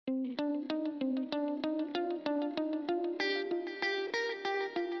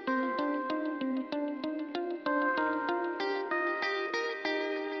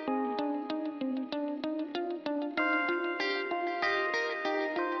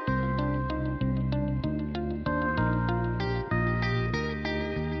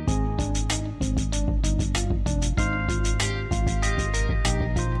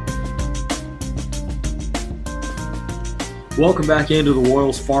Welcome back into the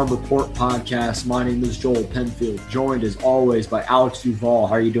Royals Farm Report podcast. My name is Joel Penfield, joined as always by Alex Duvall.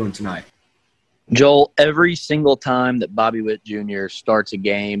 How are you doing tonight? Joel, every single time that Bobby Witt Jr. starts a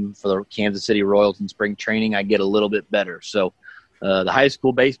game for the Kansas City Royals in spring training, I get a little bit better. So the high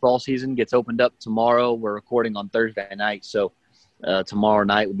school baseball season gets opened up tomorrow. We're recording on Thursday night, so tomorrow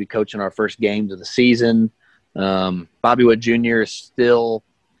night we'll be coaching our first games of the season. Bobby Witt Jr. is still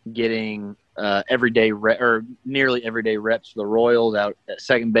getting nearly everyday reps for the Royals out at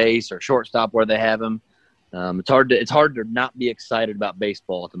second base or shortstop where they have him. It's hard to not be excited about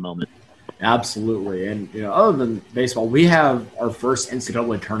baseball at the moment. Absolutely. And, other than baseball, we have our first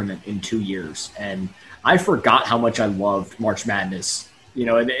NCAA tournament in 2 years. And I forgot how much I loved March Madness.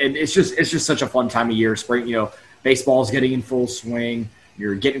 And it's just such a fun time of year. Spring, baseball is getting in full swing.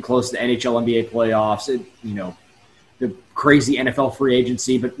 You're getting close to the NHL, NBA playoffs, the crazy NFL free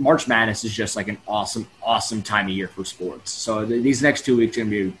agency. But March Madness is just like an awesome, awesome time of year for sports. So these next 2 weeks are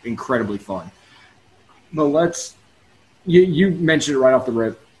going to be incredibly fun. But you mentioned it right off the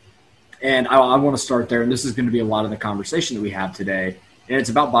rip. And I want to start there, and this is going to be a lot of the conversation that we have today, and it's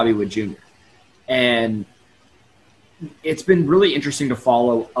about Bobby Witt Jr. And it's been really interesting to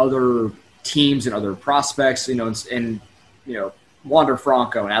follow other teams and other prospects, and Wander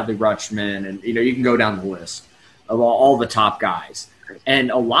Franco and Adley Rutschman, and, you can go down the list of all the top guys.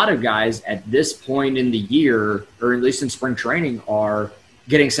 And a lot of guys at this point in the year, or at least in spring training, are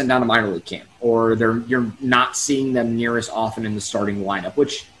getting sent down to minor league camp, or you're not seeing them near as often in the starting lineup,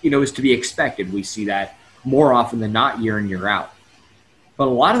 which, is to be expected. We see that more often than not year in, year out. But a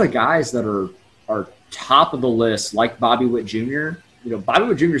lot of the guys that are top of the list, like Bobby Witt Jr., Bobby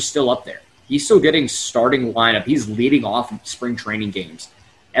Witt Jr. is still up there. He's still getting starting lineup. He's leading off spring training games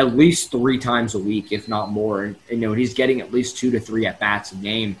at least 3 times a week, if not more. And he's getting at least 2 to 3 at-bats a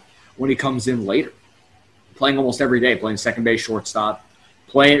game when he comes in later, playing almost every day, playing second base, shortstop,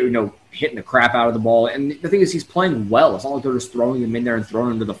 playing, hitting the crap out of the ball. And the thing is, he's playing well. It's not like they're just throwing him in there and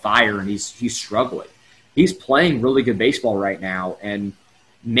throwing him to the fire, and he's struggling. He's playing really good baseball right now, and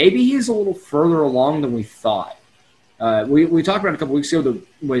maybe he's a little further along than we thought. We talked about a couple weeks ago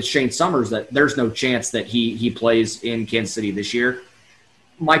with Shane Summers that there's no chance that he plays in Kansas City this year.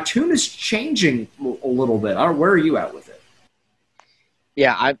 My tune is changing a little bit. Where are you at with it?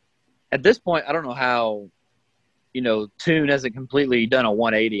 Yeah, at this point, I don't know how – Tune hasn't completely done a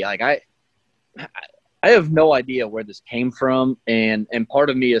 180. Like I have no idea where this came from, and part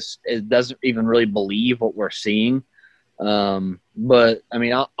of me doesn't even really believe what we're seeing. But I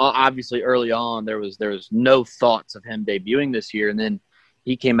mean, obviously early on there was no thoughts of him debuting this year, and then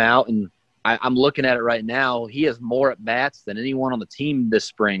he came out, and I'm looking at it right now. He has more at bats than anyone on the team this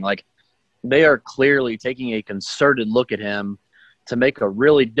spring. Like, they are clearly taking a concerted look at him to make a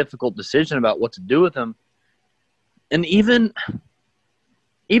really difficult decision about what to do with him. And even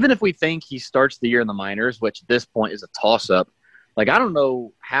if we think he starts the year in the minors, which at this point is a toss-up, like, I don't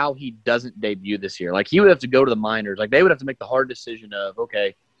know how he doesn't debut this year. Like, he would have to go to the minors. Like, they would have to make the hard decision of,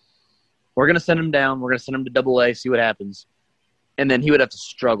 okay, we're going to send him down. We're going to send him to Double-A, see what happens. And then he would have to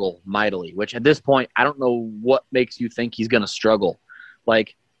struggle mightily, which at this point, I don't know what makes you think he's going to struggle.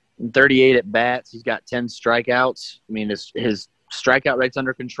 Like, in 38 at-bats, he's got 10 strikeouts. I mean, his strikeout rate's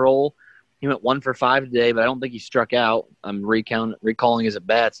under control. He went 1 for 5 today, but I don't think he struck out. I'm recalling his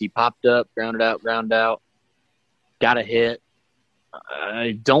at-bats. He popped up, ground out, got a hit.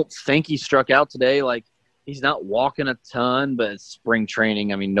 I don't think he struck out today. Like, he's not walking a ton, but it's spring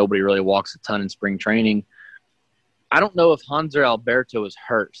training. I mean, nobody really walks a ton in spring training. I don't know if Hanser Alberto is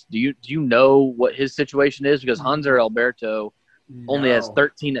hurt. Do you know what his situation is? Because Hanser Alberto only has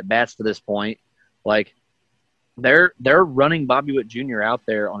 13 at-bats to this point. Like, they're running Bobby Witt Jr. out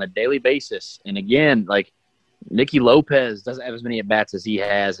there on a daily basis. And again, like, Nicky Lopez doesn't have as many at-bats as he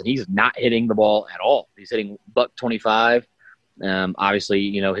has, and he's not hitting the ball at all. He's hitting $125. Obviously,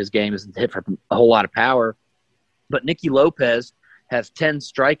 his game isn't hit for a whole lot of power. But Nicky Lopez has 10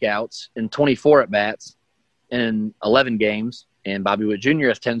 strikeouts and 24 at-bats in 11 games, and Bobby Witt Jr.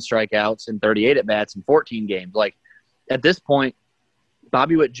 has 10 strikeouts and 38 at-bats in 14 games. Like, at this point,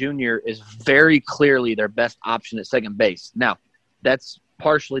 Bobby Witt Jr. is very clearly their best option at second base. Now, that's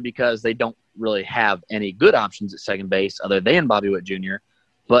partially because they don't really have any good options at second base other than Bobby Witt Jr.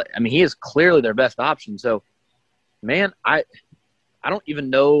 But, I mean, he is clearly their best option. So, man, I don't even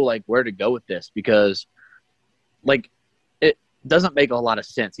know, like, where to go with this because, like, it doesn't make a lot of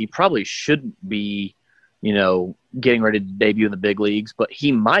sense. He probably shouldn't be, getting ready to debut in the big leagues, but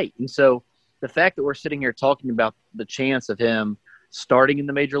he might. And so the fact that we're sitting here talking about the chance of him starting in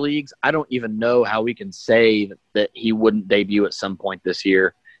the major leagues, I don't even know how we can say that he wouldn't debut at some point this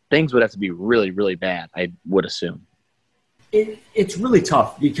year. Things would have to be really, really bad, I would assume. It's really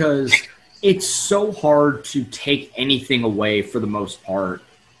tough because it's so hard to take anything away for the most part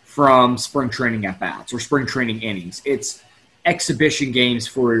from spring training at bats or spring training innings. It's exhibition games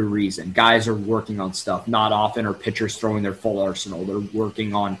for a reason. Guys are working on stuff. Not often are pitchers throwing their full arsenal. They're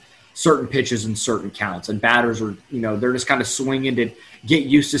working on certain pitches and certain counts. And batters are, they're just kind of swinging to get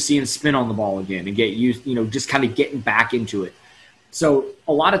used to seeing spin on the ball again and get used, just kind of getting back into it. So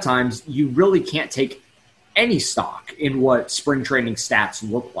a lot of times you really can't take any stock in what spring training stats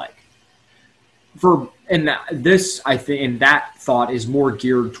look like. I think, and that thought is more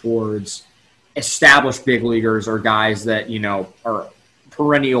geared towards established big leaguers or guys that are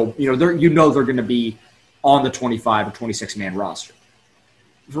perennial. They're going to be on the 25 or 26 man roster.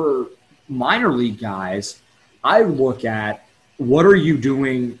 For minor league guys, I look at what are you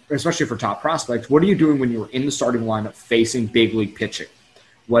doing, especially for top prospects. What are you doing when you're in the starting lineup facing big league pitching,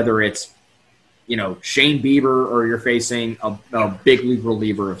 whether it's Shane Bieber or you're facing a big league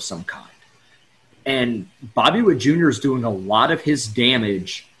reliever of some kind. And Bobby Witt Jr. is doing a lot of his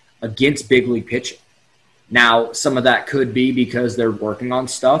damage against big league pitching. Now, some of that could be because they're working on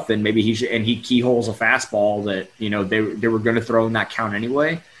stuff, and maybe he keyholes a fastball that they were going to throw in that count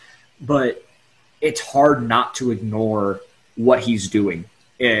anyway. But it's hard not to ignore what he's doing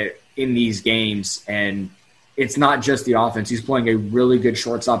in these games, and it's not just the offense. He's playing a really good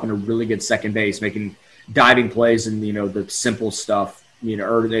shortstop and a really good second base, making diving plays and the simple stuff.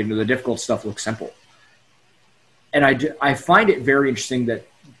 Or the difficult stuff looks simple. And I find it very interesting that,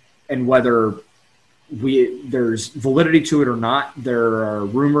 and whether there's validity to it or not, there are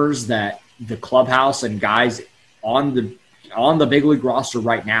rumors that the clubhouse and guys on the big league roster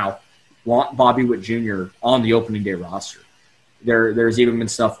right now want Bobby Witt Jr. on the opening day roster. There's even been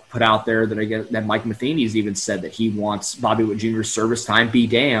stuff put out there that Mike Matheny's even said that he wants Bobby Witt Jr.'s service time be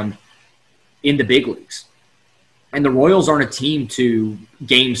damned in the big leagues. And the Royals aren't a team to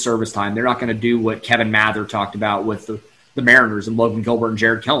gain service time. They're not going to do what Kevin Mather talked about with the Mariners and Logan Gilbert and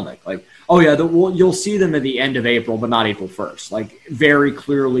Jared Kelenic. Like, oh, yeah, you'll see them at the end of April, but not April 1st. Like, very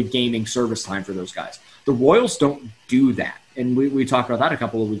clearly gaining service time for those guys. The Royals don't do that. And we talked about that a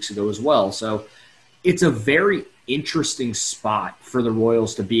couple of weeks ago as well. So it's a very interesting spot for the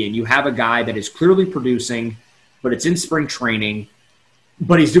Royals to be in. You have a guy that is clearly producing, but it's in spring training.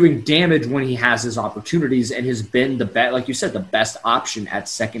 But he's doing damage when he has his opportunities and has been like you said, the best option at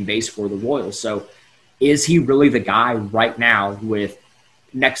second base for the Royals. So is he really the guy right now with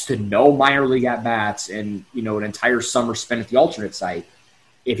next to no minor league at-bats and, an entire summer spent at the alternate site?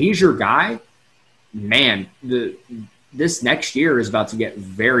 If he's your guy, man, this next year is about to get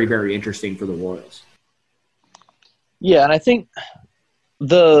very, very interesting for the Royals. Yeah, and I think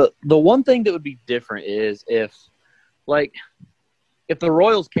the one thing that would be different is if the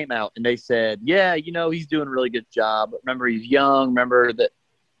Royals came out and they said, yeah, he's doing a really good job. Remember, he's young. Remember that,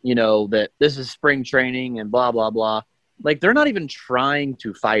 that this is spring training and blah, blah, blah. Like, they're not even trying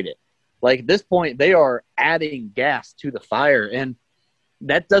to fight it. Like, at this point, they are adding gas to the fire. And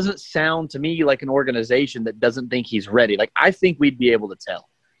that doesn't sound to me like an organization that doesn't think he's ready. Like, I think we'd be able to tell.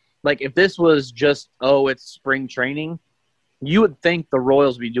 Like, if this was just, it's spring training, you would think the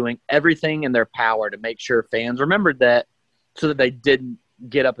Royals would be doing everything in their power to make sure fans remembered that, so that they didn't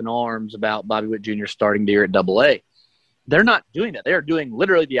get up in arms about Bobby Witt Jr. starting the year at AA. They're not doing that. They are doing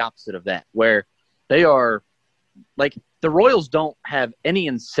literally the opposite of that, where they are like the Royals don't have any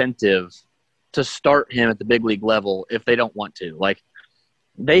incentive to start him at the big league level if they don't want to. Like,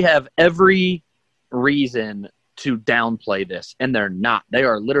 they have every reason to downplay this, and they're not. They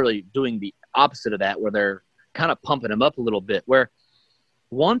are literally doing the opposite of that, where they're kind of pumping him up a little bit, where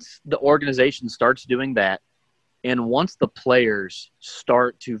once the organization starts doing that, and once the players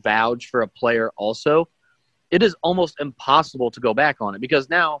start to vouch for a player also, it is almost impossible to go back on it. Because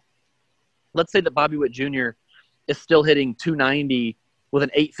now, let's say that Bobby Witt Jr. is still hitting 290 with an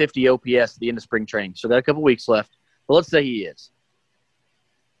 850 OPS at the end of spring training. So got a couple weeks left. But let's say he is.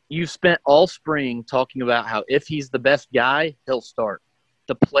 You've spent all spring talking about how if he's the best guy, he'll start.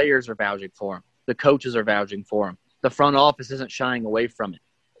 The players are vouching for him. The coaches are vouching for him. The front office isn't shying away from it.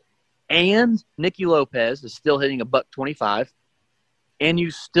 And Nicky Lopez is still hitting $125, and you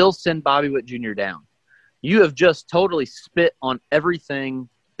still send Bobby Witt Jr. down. You have just totally spit on everything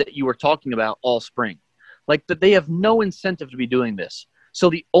that you were talking about all spring. Like, that they have no incentive to be doing this. So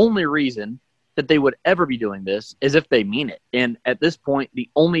the only reason that they would ever be doing this is if they mean it. And at this point, the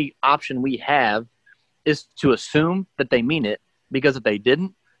only option we have is to assume that they mean it, because if they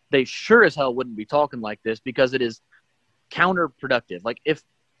didn't, they sure as hell wouldn't be talking like this, because it is counterproductive. Like, if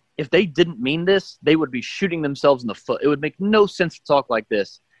they didn't mean this, they would be shooting themselves in the foot. It would make no sense to talk like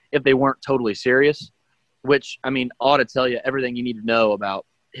this if they weren't totally serious. which, I mean, ought to tell you everything you need to know about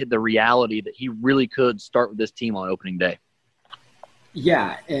the reality that he really could start with this team on opening day.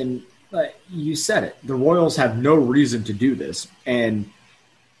 Yeah, and you said it. The Royals have no reason to do this, and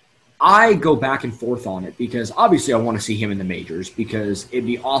I go back and forth on it because obviously I want to see him in the majors because it'd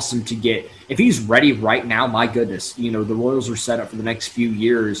be awesome to get – if he's ready right now, my goodness, the Royals are set up for the next few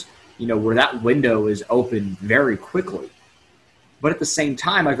years, where that window is open very quickly. But at the same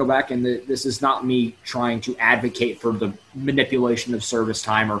time, I go back and this is not me trying to advocate for the manipulation of service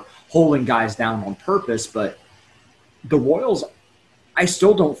time or holding guys down on purpose, but the Royals – I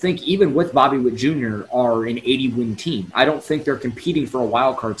still don't think, even with Bobby Witt Jr., are an 80-win team. I don't think they're competing for a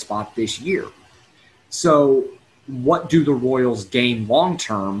wild card spot this year. So what do the Royals gain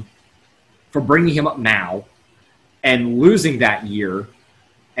long-term for bringing him up now and losing that year?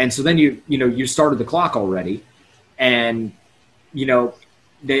 And so then you started the clock already, and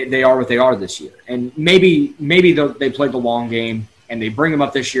they are what they are this year. And maybe they played the long game and they bring him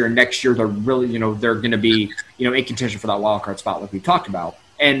up this year, and next year they're really, they're going to be, in contention for that wild card spot like we talked about,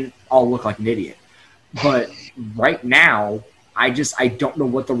 and I'll look like an idiot. But right now, I don't know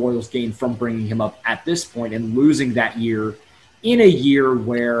what the Royals gain from bringing him up at this point and losing that year in a year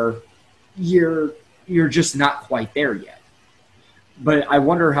where you're just not quite there yet. But I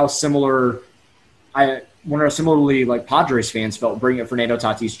wonder how similarly like Padres fans felt bringing up Fernando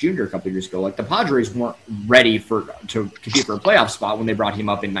Tatis Jr. a couple years ago. Like the Padres weren't ready to compete for a playoff spot when they brought him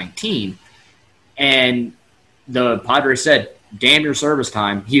up in 19, and the Padres said, "Damn your service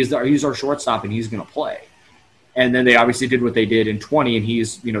time. He's our shortstop and he's going to play." And then they obviously did what they did in 20, and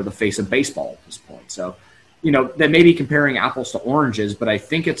he's the face of baseball at this point. So they may be comparing apples to oranges, but I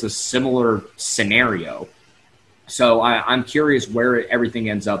think it's a similar scenario. So I'm curious where everything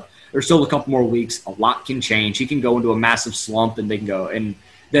ends up. There's still a couple more weeks. A lot can change. He can go into a massive slump, and they can go, and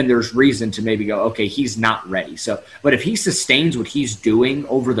then there's reason to maybe go, okay, he's not ready. So, but if he sustains what he's doing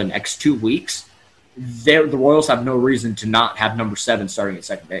over the next 2 weeks, the Royals have no reason to not have number 7 starting at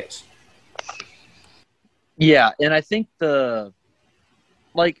second base. Yeah, and I think when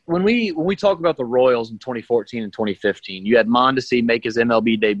we talk about the Royals in 2014 and 2015, you had Mondesi make his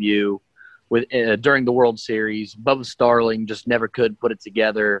MLB debut during the World Series. Bubba Starling just never could put it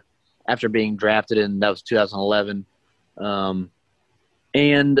together after being drafted that was 2011.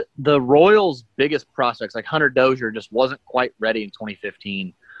 And the Royals' biggest prospects, like Hunter Dozier, just wasn't quite ready in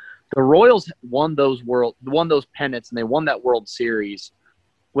 2015. The Royals won those pennants, and they won that World Series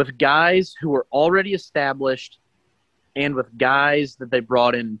with guys who were already established and with guys that they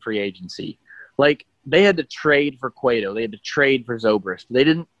brought in free agency. Like, they had to trade for Cueto. They had to trade for Zobrist.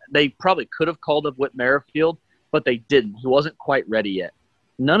 They probably could have called up Whit Merrifield, but they didn't. He wasn't quite ready yet.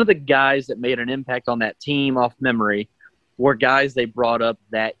 None of the guys that made an impact on that team off memory were guys they brought up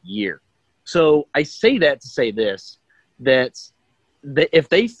that year. So I say that to say this, that if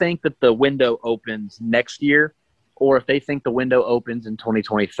they think that the window opens next year, or if they think the window opens in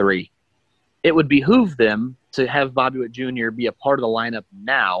 2023, it would behoove them to have Bobby Witt Jr. be a part of the lineup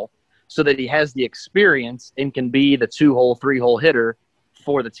now so that he has the experience and can be the 2-hole, 3-hole hitter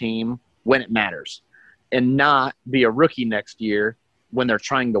for the team when it matters, and not be a rookie next year when they're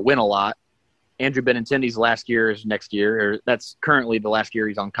trying to win a lot. Andrew Benintendi's last year is next year, or that's currently the last year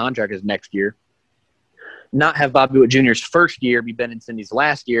he's on contract is next year. Not have Bobby Witt Jr.'s first year be Benintendi's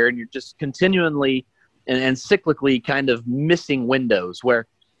last year, and you're just continually and cyclically kind of missing windows where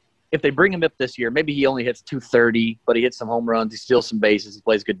if they bring him up this year, maybe he only hits 230, but he hits some home runs, he steals some bases, he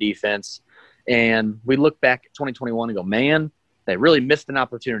plays good defense. And we look back at 2021 and go, man, they really missed an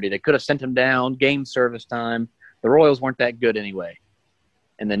opportunity. They could have sent him down, gained service time. The Royals weren't that good anyway.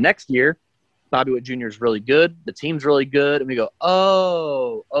 And then next year, Bobby Witt Jr. is really good. The team's really good. And we go,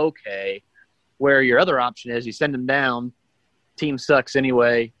 oh, okay. Where your other option is you send him down, team sucks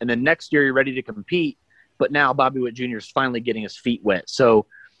anyway. And then next year you're ready to compete. But now Bobby Witt Jr. is finally getting his feet wet. So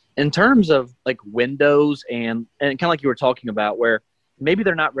in terms of like windows and kind of like you were talking about where maybe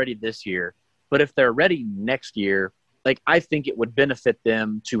they're not ready this year, but if they're ready next year, like I think it would benefit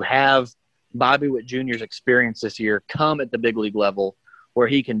them to have Bobby Witt Jr.'s experience this year come at the big league level where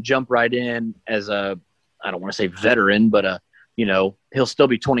he can jump right in as I don't want to say veteran, but he'll still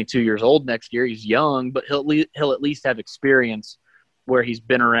be 22 years old next year. He's young, but he'll at least have experience where he's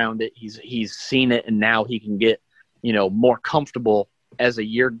been around it. He's seen it, and now he can get, more comfortable as the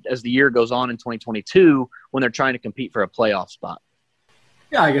year goes on in 2022 when they're trying to compete for a playoff spot.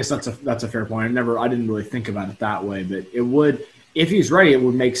 Yeah, I guess that's a fair point. I didn't really think about it that way, but it would, if he's ready, it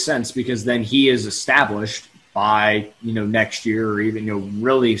would make sense because then he is established by, next year or even,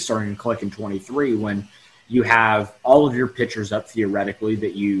 really starting to click in 23 when, You have all of your pitchers up theoretically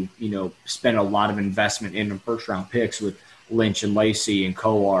that you spend a lot of investment in first round picks with Lynch and Lacey and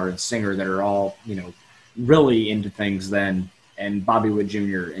Kolar and Singer that are all, really into things then, and Bobby Witt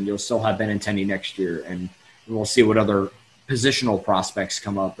Jr., and you'll still have Benintendi next year, and we'll see what other positional prospects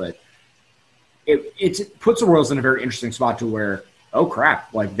come up. But it puts the Royals in a very interesting spot to where, oh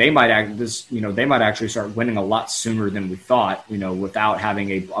crap, like they might actually start winning a lot sooner than we thought, without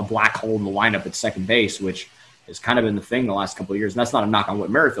having a black hole in the lineup at second base, which has kind of been the thing the last couple of years. And that's not a knock on Whit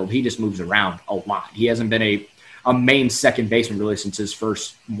Merrifield. He just moves around a lot. He hasn't been a main second baseman really since his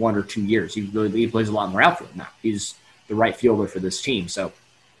first 1 or 2 years. He plays a lot in the outfield now. He's the right fielder for this team. So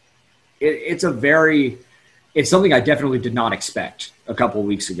it's something I definitely did not expect a couple of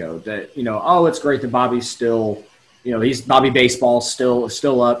weeks ago that, it's great that Bobby's still, he's Bobby Baseball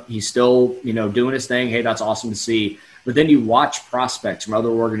still up. He's still, doing his thing. Hey, that's awesome to see. But then you watch prospects from other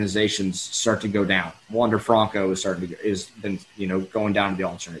organizations start to go down. Wander Franco is been going down to the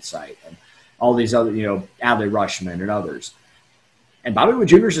alternate site, and all these other, Adley Rutschman and others. And Bobby Witt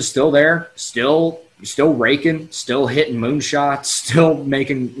Jr. is still there, still raking, still hitting moonshots, still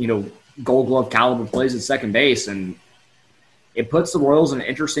making, Gold Glove caliber plays at second base. And it puts the Royals in an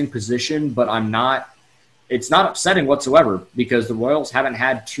interesting position, but it's not upsetting whatsoever because the Royals haven't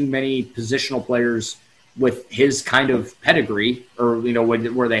had too many positional players with his kind of pedigree or,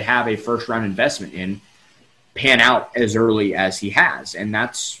 where they have a first round investment in pan out as early as he has. And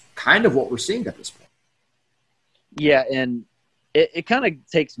that's kind of what we're seeing at this point. Yeah. And it kind of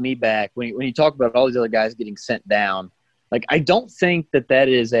takes me back when you talk about all these other guys getting sent down. Like, I don't think that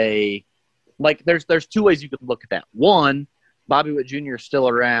is there's two ways you could look at that. One, Bobby Witt Jr. is still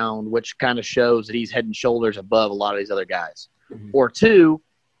around, which kind of shows that he's head and shoulders above a lot of these other guys. Mm-hmm. Or two,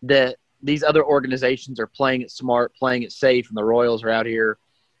 that these other organizations are playing it smart, playing it safe, and the Royals are out here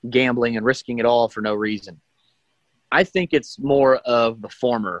gambling and risking it all for no reason. I think it's more of the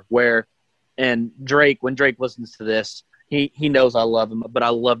former and Drake, when Drake listens to this, he knows I love him, but I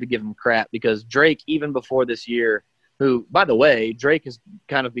love to give him crap because Drake, even before this year, who, by the way, Drake has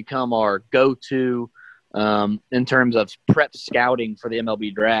kind of become our go-to in terms of prep scouting for the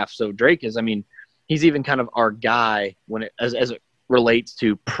MLB draft. So Drake he's even kind of our guy as it relates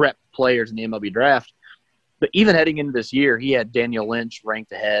to prep players in the MLB draft. But even heading into this year, he had Daniel Lynch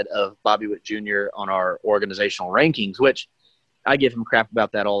ranked ahead of Bobby Witt Jr. on our organizational rankings, which I give him crap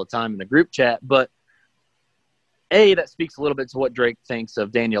about that all the time in the group chat. But A, that speaks a little bit to what Drake thinks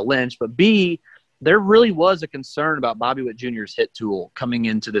of Daniel Lynch. But B, there really was a concern about Bobby Witt Jr.'s hit tool coming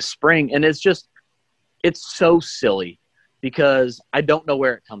into this spring. And it's so silly because I don't know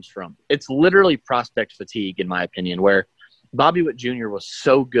where it comes from. It's literally prospect fatigue, in my opinion, where Bobby Witt Jr. was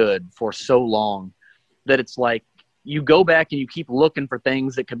so good for so long that it's like you go back and you keep looking for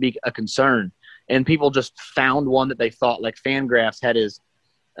things that could be a concern. And people just found one that they thought, like Fangraphs had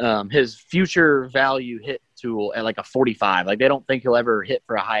his future value hit tool at like a 45. Like they don't think he'll ever hit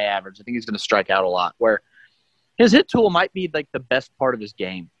for a high average. I think he's going to strike out a lot, where his hit tool might be like the best part of his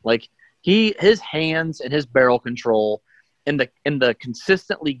game. Like his hands and his barrel control and the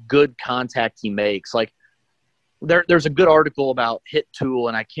consistently good contact he makes. Like there's a good article about hit tool,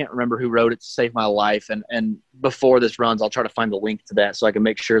 and I can't remember who wrote it to save my life. And before this runs, I'll try to find the link to that so I can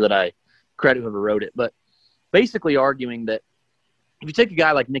make sure that I credit whoever wrote it. But basically arguing that if you take a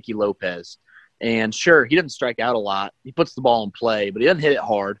guy like Nicky Lopez, and sure, he doesn't strike out a lot. He puts the ball in play, but he doesn't hit it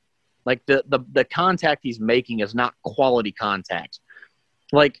hard. Like the contact he's making is not quality contact.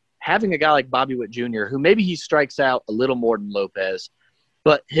 Like having a guy like Bobby Witt Jr., who maybe he strikes out a little more than Lopez,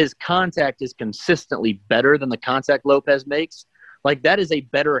 but his contact is consistently better than the contact Lopez makes. Like that is a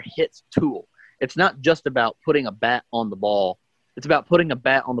better hit tool. It's not just about putting a bat on the ball. It's about putting a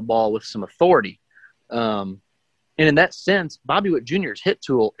bat on the ball with some authority. And in that sense, Bobby Witt Jr.'s hit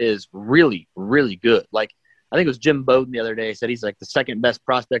tool is really, really good. Like I think it was Jim Bowden the other day said he's like the second best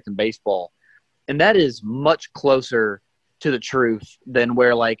prospect in baseball. And that is much closer to the truth than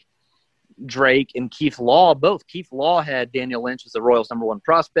where like Drake and Keith Law, both. Keith Law had Daniel Lynch as the Royals' #1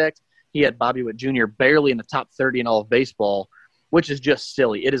 prospect. He had Bobby Witt Jr. barely in the top 30 in all of baseball, which is just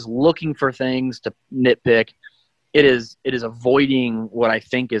silly. It is looking for things to nitpick. It is avoiding what I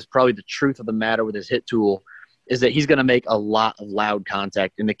think is probably the truth of the matter with his hit tool, is that he's going to make a lot of loud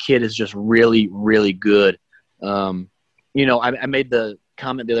contact, and the kid is just really, really good. I made the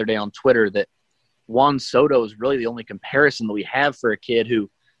comment the other day on Twitter that Juan Soto is really the only comparison that we have for a kid who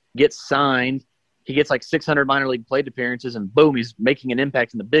gets signed. He gets like 600 minor league plate appearances, and boom, he's making an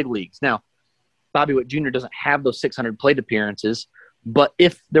impact in the big leagues. Now, Bobby Witt Jr. doesn't have those 600 plate appearances, but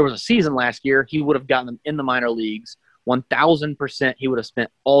if there was a season last year, he would have gotten them in the minor leagues. 1,000% he would have spent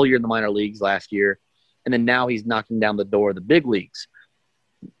all year in the minor leagues last year. and then now he's knocking down the door of the big leagues.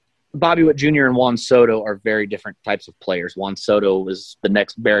 Bobby Witt Jr. and Juan Soto are very different types of players. Juan Soto is the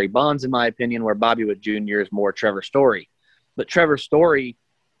next Barry Bonds, in my opinion, where Bobby Witt Jr. is more Trevor Story. But Trevor Story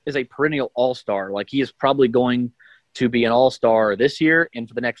is a perennial all-star. Like, he is probably going to be an all-star this year and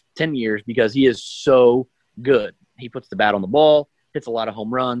for the next 10 years because he is so good. He puts the bat on the ball, hits a lot of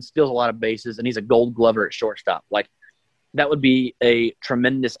home runs, steals a lot of bases, and he's a gold glover at shortstop. Like, that would be a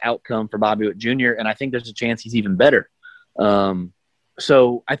tremendous outcome for Bobby Witt Jr., and I think there's a chance he's even better.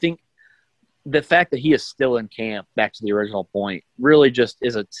 So I think the fact that he is still in camp, back to the original point, really just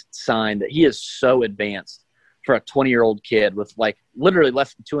is a sign that he is so advanced for a 20-year-old kid with, like, literally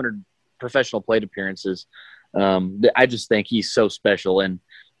less than 200 professional plate appearances. I just think he's so special. And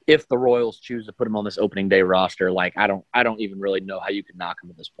if the Royals choose to put him on this opening day roster, like, I don't even really know how you can knock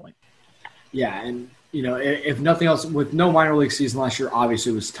him at this point. Yeah, and, you know, if nothing else, with no minor league season last year,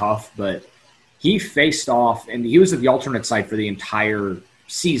 obviously it was tough, but he faced off, and he was at the alternate site for the entire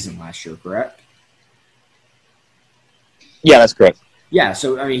season last year, correct? Yeah, that's correct. Yeah,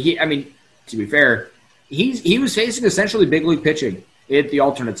 so, I mean, to be fair, he was facing essentially big league pitching at the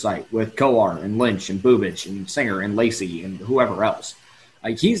alternate site with Kolar and Lynch and Bubic and Singer and Lacey and whoever else.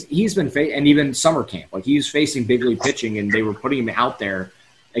 Like, he's been and even summer camp, like, he's facing big league pitching, and they were putting him out there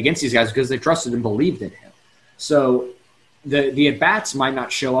against these guys because they trusted and believed in him. So the at-bats might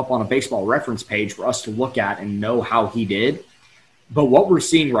not show up on a Baseball Reference page for us to look at and know how he did, but what we're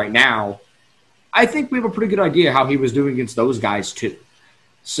seeing right now, I think we have a pretty good idea how he was doing against those guys too.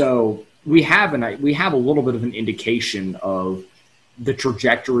 So we have a little bit of an indication of the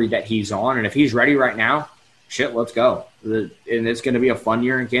trajectory that he's on, and if he's ready right now, shit, let's go. And it's going to be a fun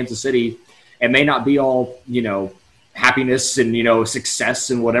year in Kansas City. It may not be all, you know, happiness and, you know, success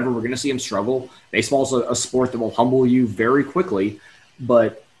and whatever. We're going to see him struggle. Baseball's a sport that will humble you very quickly,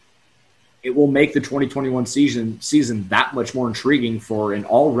 but it will make the 2021 season that much more intriguing for an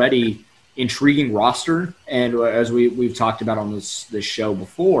already intriguing roster. And as we've talked about on this show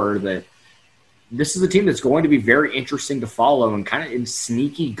before, that this is a team that's going to be very interesting to follow and kind of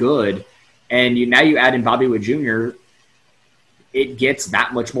sneaky good. And now you add in Bobby Witt Jr., it gets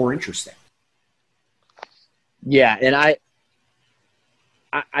that much more interesting. Yeah, and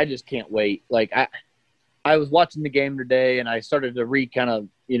I just can't wait. Like, I was watching the game today, and I started to kind of,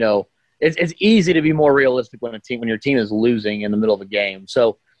 you know, it's easy to be more realistic when your team is losing in the middle of a game.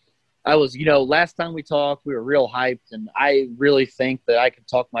 So I was, you know, last time we talked, we were real hyped, and I really think that I could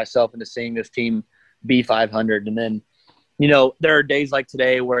talk myself into seeing this team be 500. And then, you know, there are days like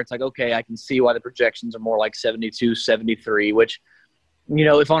today where it's like, okay, I can see why the projections are more like 72, 73, which, you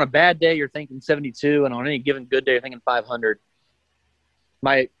know, if on a bad day you're thinking 72 and on any given good day you're thinking 500,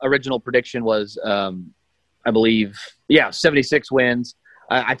 my original prediction was, I believe, 76 wins.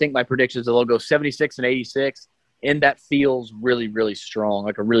 I think my prediction is they'll go 76 and 86, and that feels really, really strong,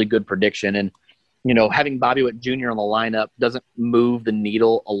 like a really good prediction. And, you know, having Bobby Witt Jr. on the lineup doesn't move the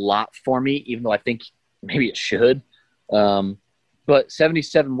needle a lot for me, even though I think maybe it should. But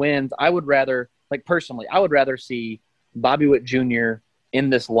 77 wins, I would rather see Bobby Witt Jr. in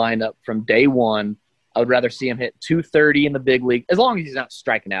this lineup from day one. I would rather see him hit 230 in the big league, as long as he's not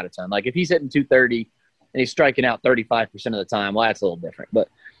striking out a ton. Like, if he's hitting 230 and he's striking out 35% of the time, well, that's a little different. But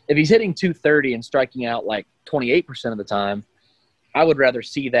if he's hitting 230 and striking out like 28% of the time, I would rather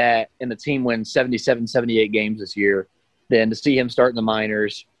see that and the team win 77, 78 games this year than to see him start in the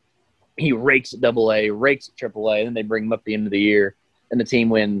minors. He rakes at AA, rakes at AAA, and then they bring him up at the end of the year, and the team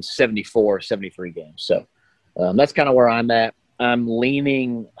wins 74, 73 games. So that's kind of where I'm at. I'm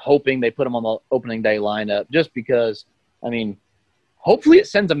hoping they put him on the opening day lineup just because, I mean, hopefully it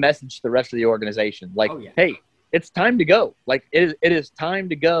sends a message to the rest of the organization. Like, hey, it's time to go. Like, it is time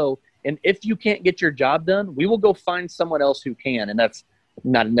to go. And if you can't get your job done, we will go find someone else who can. And that's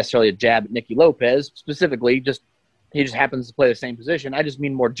not necessarily a jab at Nicky Lopez specifically. He just happens to play the same position. I just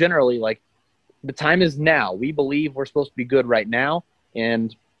mean more generally, like, the time is now. We believe we're supposed to be good right now,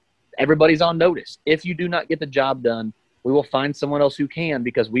 and everybody's on notice. If you do not get the job done, we will find someone else who can,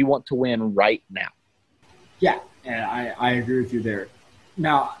 because we want to win right now. Yeah, and I agree with you there.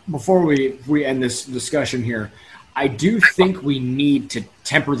 Now, before we end this discussion here, I do think we need to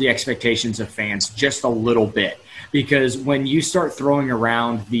temper the expectations of fans just a little bit, because when you start throwing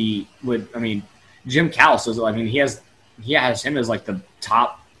around Jim Callis is, he has him as like the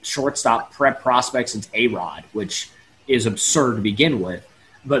top shortstop prep prospect since A-Rod, which is absurd to begin with.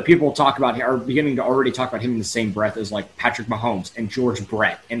 But people are beginning to already talk about him in the same breath as like Patrick Mahomes and George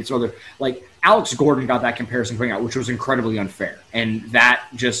Brett. And so like Alex Gordon got that comparison going out, which was incredibly unfair. And that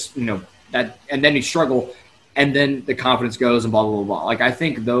just, and then you struggle. and then the confidence goes and blah, blah, blah, blah. Like, I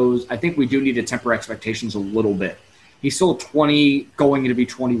think we do need to temper expectations a little bit. He's still 20, going to be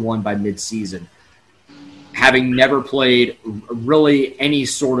 21 by midseason, having never played really any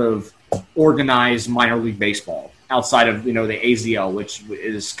sort of organized minor league baseball outside of, the AZL, which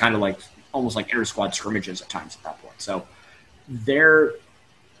is kind of like almost like inter-squad scrimmages at times at that point. So there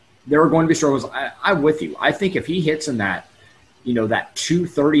are going to be struggles. I'm with you. I think if he hits in that, that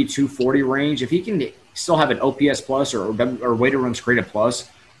 230, 240 range, if he can still have an OPS plus or weighted runs created plus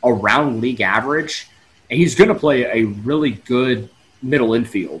around league average, and he's going to play a really good middle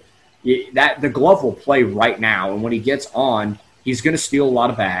infield. That the glove will play right now, and when he gets on, he's going to steal a lot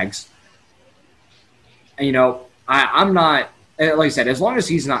of bags. And, I'm not, like I said, as long as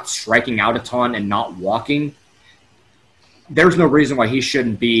he's not striking out a ton and not walking, there's no reason why he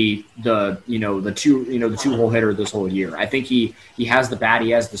shouldn't be the two-hole hitter this whole year. I think he has the bat, he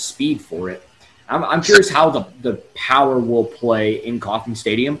has the speed for it. I'm curious how the power will play in Kauffman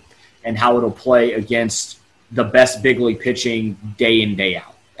Stadium and how it'll play against the best big league pitching day in, day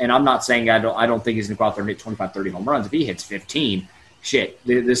out. And I'm not saying I don't think he's going to go out there and hit 25, 30 home runs. If he hits 15, shit,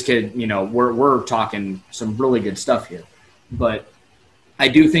 this kid, we're talking some really good stuff here. But I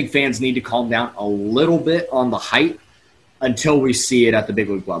do think fans need to calm down a little bit on the hype until we see it at the big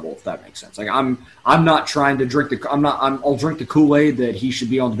league level, if that makes sense. Like, I'm not trying to drink I'll drink the Kool-Aid that he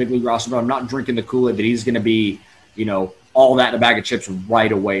should be on the big league roster, but I'm not drinking the Kool-Aid that he's going to be, all that in a bag of chips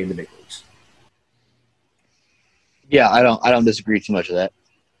right away in the big leagues. Yeah, I don't disagree too much with that.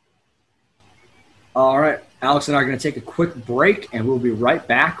 All right, Alex and I are going to take a quick break, and we'll be right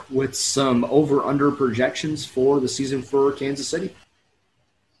back with some over-under projections for the season for Kansas City.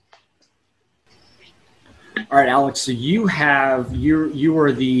 All right, Alex, so you are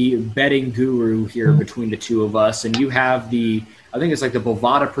the betting guru here between the two of us, and you have I think it's like the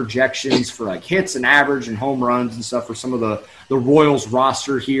Bovada projections for like hits and average and home runs and stuff for some of the Royals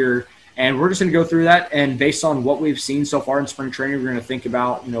roster here. And we're just going to go through that, and based on what we've seen so far in spring training, we're going to think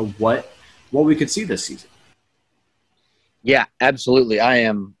about, what we could see this season. Yeah, absolutely. I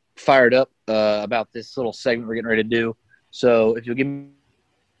am fired up about this little segment we're getting ready to do. So if you'll give me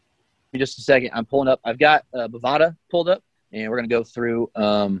just a second, I'm pulling up. I've got Bovada pulled up, and we're going to go through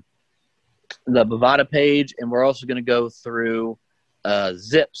the Bovada page, and we're also going to go through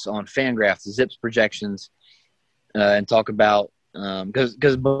Zips on Fangraphs, the Zips projections, and talk about because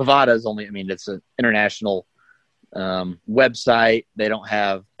Bovada is it's an international website. They don't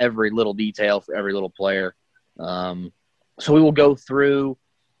have every little detail for every little player. So we will go through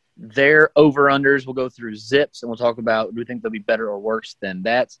their over-unders. We'll go through Zips, and we'll talk about, do we think they'll be better or worse than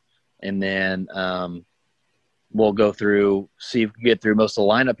that? And then we'll go through, see if we can get through most of the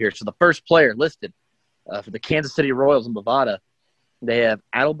lineup here. So the first player listed for the Kansas City Royals in Bovada, they have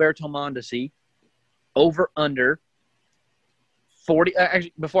Adalberto Mondesi, over-under 40.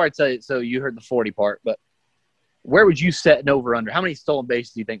 Actually, before I tell you, so you heard the 40 part, but where would you set an over-under? How many stolen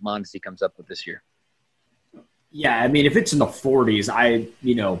bases do you think Mondesi comes up with this year? Yeah, if it's in the 40s,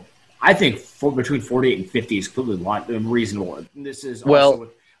 I think between 48 and 50 is completely reasonable. This is also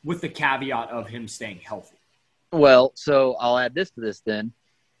with the caveat of him staying healthy. Well, so I'll add this to this then.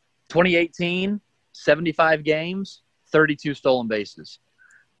 2018, 75 games, 32 stolen bases.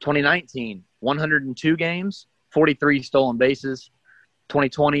 2019, 102 games, 43 stolen bases.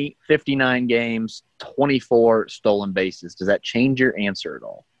 2020, 59 games, 24 stolen bases. Does that change your answer at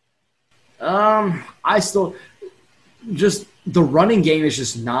all? I still just the running game is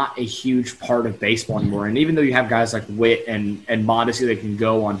just not a huge part of baseball anymore. And even though you have guys like Witt and Mondesi that can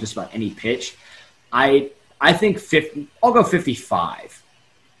go on just about any pitch, I think 50. I'll go 55.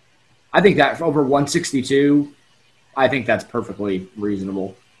 I think that over 162, I think that's perfectly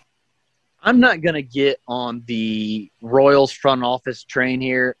reasonable. I'm not going to get on the Royals front office train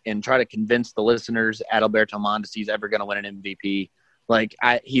here and try to convince the listeners Adalberto Mondesi is ever going to win an MVP.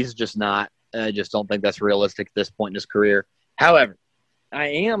 He's just not. I just don't think that's realistic at this point in his career. However, I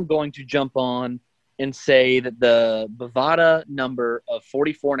am going to jump on and say that the Bovada number of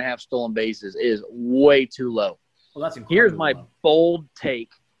 44.5 stolen bases is way too low. Well, that's incredible. Here's my bold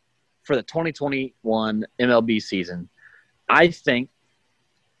take for the 2021 MLB season. I think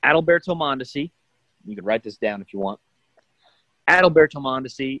Adalberto Mondesi, you can write this down if you want. Adalberto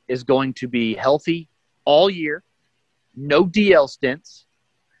Mondesi is going to be healthy all year, no DL stints,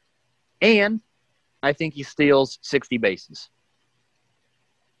 and I think he steals 60 bases.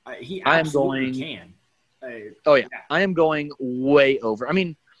 He absolutely can. I am going way over.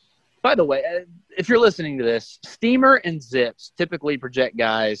 By the way, if you're listening to this, Steamer and Zips typically project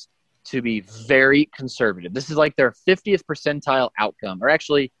guys to be very conservative. This is like their 50th percentile outcome. Or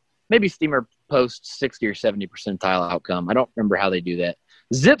actually, maybe Steamer post 60 or 70 percentile outcome. I don't remember how they do that.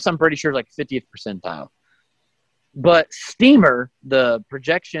 Zips, I'm pretty sure, is like 50th percentile. But Steamer, the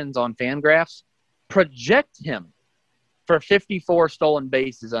projections on Fangraphs, project him for 54 stolen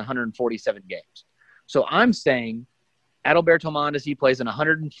bases in 147 games. So I'm saying Adalberto Mondesi plays in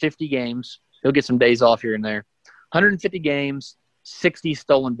 150 games. He'll get some days off here and there. 150 games, 60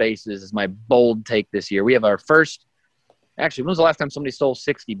 stolen bases is my bold take this year. We have our first – actually, when was the last time somebody stole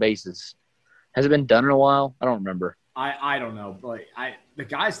 60 bases? Has it been done in a while? I don't remember. I don't know, but the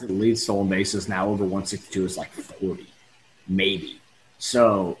guys that lead stolen bases now over 162 is like 40, maybe.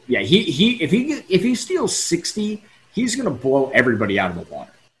 So yeah, if he steals 60, he's gonna blow everybody out of the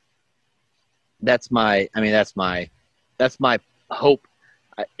water. That's my hope.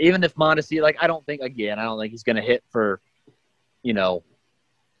 Even if Mondesi, I don't think he's gonna hit for, a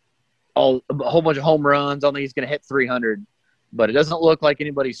whole bunch of home runs. I don't think he's gonna hit 300. But it doesn't look like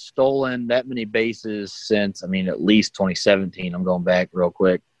anybody's stolen that many bases since, at least 2017. I'm going back real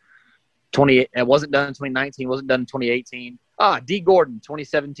quick. It wasn't done in 2019. Wasn't done in 2018. D. Gordon,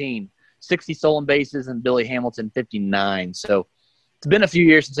 2017. 60 stolen bases, and Billy Hamilton, 59. So it's been a few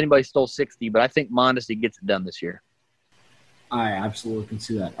years since anybody stole 60, but I think Mondesi gets it done this year. I absolutely can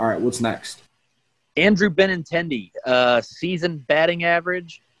see that. All right, what's next? Andrew Benintendi, season batting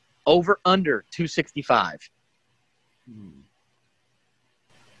average, over under 265.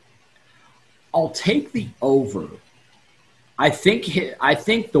 I'll take the over. I think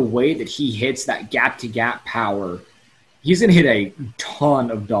the way that he hits that gap-to-gap power, he's going to hit a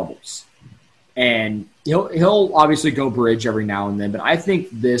ton of doubles. And he'll obviously go bridge every now and then, but I think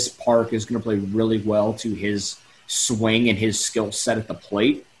this park is going to play really well to his swing and his skill set at the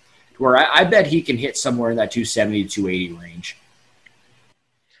plate, where I bet he can hit somewhere in that 270 to 280 range.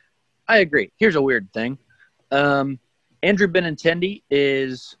 I agree. Here's a weird thing. Andrew Benintendi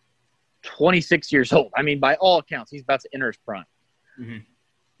is 26 years old. By all accounts, he's about to enter his prime. Mm-hmm.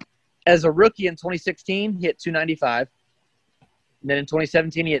 As a rookie in 2016, he hit 295. And then in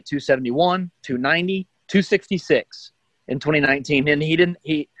 2017, he hit 271, 290, 266 in 2019. And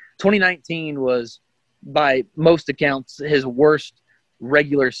 2019 was, by most accounts, his worst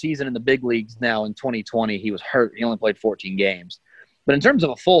regular season in the big leagues. Now in 2020, he was hurt. He only played 14 games. But in terms of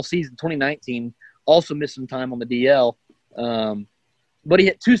a full season, 2019 also missed some time on the DL. But he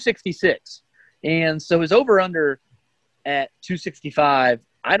hit 266. And so his over-under at 265,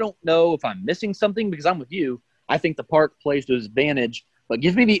 I don't know if I'm missing something because I'm with you. I think the park plays to his advantage. But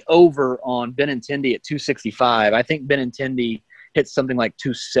give me the over on Benintendi at 265. I think Benintendi hits something like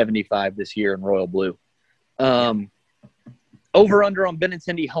 275 this year in Royal Blue. Over-under on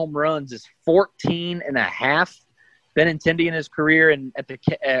Benintendi home runs is 14 and a half. Benintendi in his career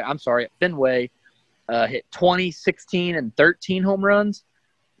at Fenway hit 20, 16, and 13 home runs.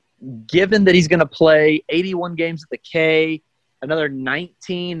 Given that he's going to play 81 games at the K, another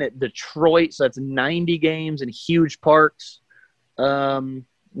 19 at Detroit, so that's 90 games in huge parks.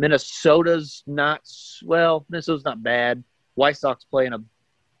 Minnesota's not bad. White Sox play in a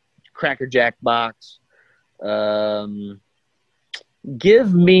Cracker Jack box.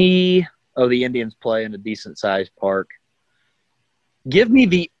 Give me – the Indians play in a decent-sized park.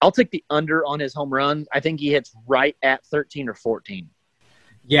 I'll take the under on his home run. I think he hits right at 13 or 14.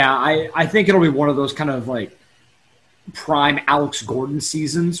 Yeah, I think it'll be one of those kind of like prime Alex Gordon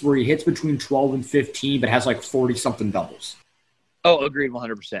seasons where he hits between 12 and 15 but has like 40-something doubles. Oh, agreed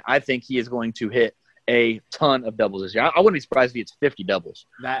 100%. I think he is going to hit a ton of doubles this year. I wouldn't be surprised if he hits 50 doubles.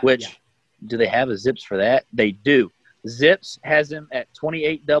 Do they have a Zips for that? They do. Zips has him at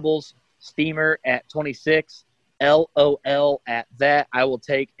 28 doubles, Steamer at 26. LOL at that. I will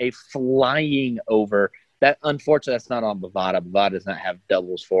take a flying over. That, unfortunately, that's not on Bovada. Bovada does not have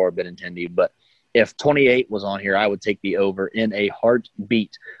doubles for Benintendi, but if 28 was on here, I would take the over in a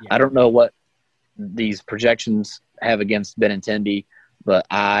heartbeat. Yeah. I don't know what these projections have against Benintendi, but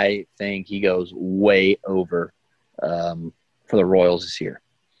I think he goes way over for the Royals this year.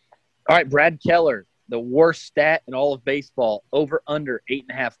 All right, Brad Keller, the worst stat in all of baseball, over under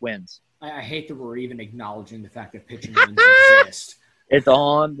 8.5 wins. I hate that we're even acknowledging the fact that pitching wins exist. It's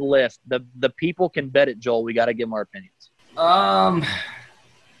on the list. The people can bet it, Joel. We got to give them our opinions.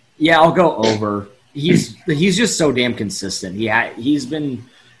 Yeah, I'll go over. He's just so damn consistent. He's been,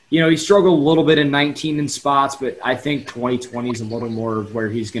 he struggled a little bit in 19 in spots, but I think 2020 is a little more of where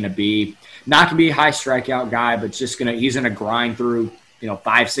he's going to be. Not going to be a high strikeout guy, but he's going to grind through,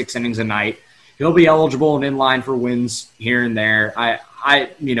 5-6 innings a night. He'll be eligible and in line for wins here and there.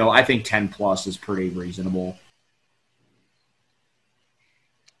 I think 10 plus is pretty reasonable.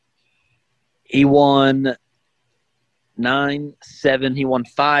 He won 9-7. He won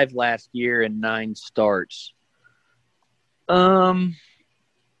 5 last year in 9 starts.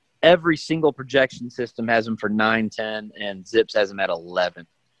 Every single projection system has him for 9-10, and Zips has him at 11.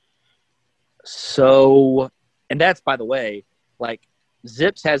 So, and that's, by the way, like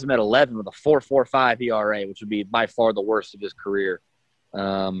Zips has him at 11 with a 4.45 ERA, which would be by far the worst of his career.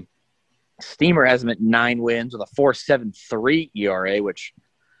 Steamer has him at 9 wins with a 4.73 ERA, which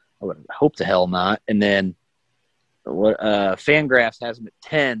I would hope to hell not. And then Fangraphs has him at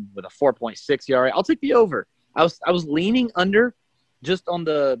 10 with a 4.6 ERA. I'll take the over. I was leaning under just on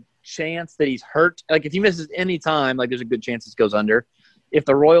the chance that he's hurt. Like if he misses any time, like there's a good chance this goes under. If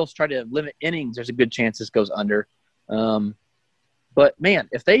the Royals try to limit innings, there's a good chance this goes under. But man,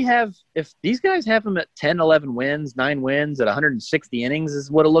 if these guys have him at 10, 11 wins, 9 wins at 160 innings is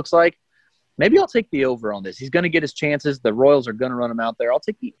what it looks like, maybe I'll take the over on this. He's going to get his chances. The Royals are going to run him out there. I'll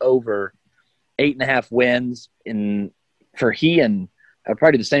take the over 8.5 wins for he, and I'd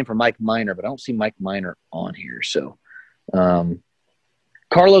probably do the same for Mike Minor, but I don't see Mike Minor on here. So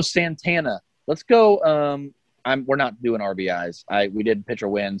Carlos Santana. Let's go. We're not doing RBIs. We did pitcher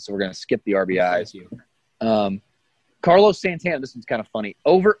wins, so we're going to skip the RBIs. Carlos Santana, this one's kind of funny.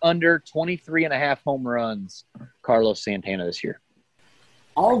 Over under 23.5 home runs, Carlos Santana this year.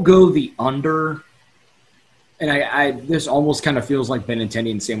 I'll go the under. And this almost kind of feels like Benintendi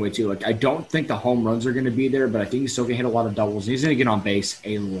in the same way too. Like I don't think the home runs are going to be there, but I think he's still going to hit a lot of doubles. He's going to get on base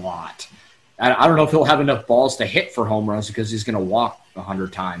a lot. I don't know if he'll have enough balls to hit for home runs because he's going to walk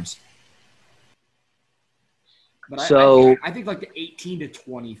 100 times. But I think like the 18 to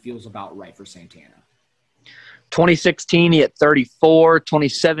 20 feels about right for Santana. 2016, he hit 34.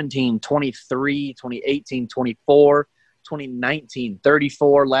 2017, 23. 2018, 24. 2019,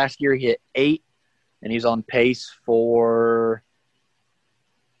 34. Last year, he hit 8. And he's on pace for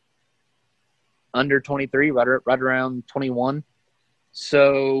under 23, right around 21.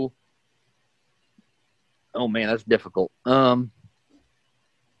 So, oh, man, that's difficult. I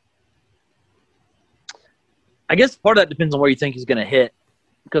guess part of that depends on where you think he's going to hit,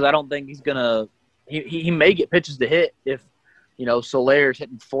 because I don't think he's going to – he may get pitches to hit if, Solaire's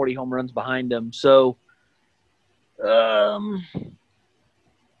hitting 40 home runs behind him. So,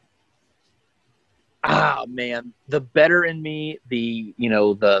 man, the better in me,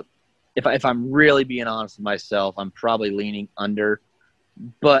 if I'm really being honest with myself, I'm probably leaning under,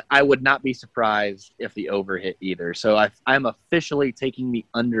 but I would not be surprised if the over hit either. So I'm officially taking the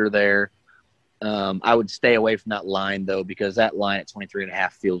under there. I would stay away from that line though, because that line at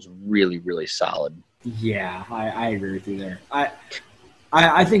 23.5 feels really, really solid. Yeah, I agree with you there.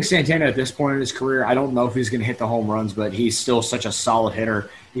 I think Santana at this point in his career, I don't know if he's going to hit the home runs, but he's still such a solid hitter.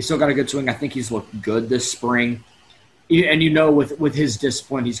 He's still got a good swing. I think he's looked good this spring. And, with his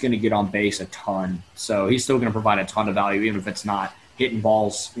discipline, he's going to get on base a ton. So he's still going to provide a ton of value, even if it's not hitting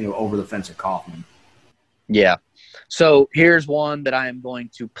balls, over the fence at Kauffman. Yeah. So here's one that I am going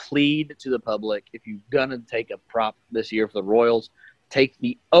to plead to the public. If you're going to take a prop this year for the Royals, take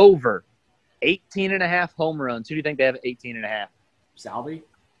the over 18.5 home runs. Who do you think they have at 18.5? Salvi?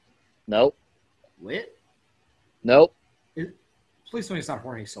 Nope. Lit? Nope. Please tell me it's not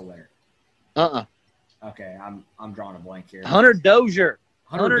Jorge Soler. Okay, I'm drawing a blank here. Hunter Dozier.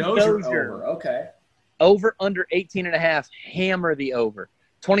 Hunter Dozier. Over. Okay. Over under 18.5. Hammer the over.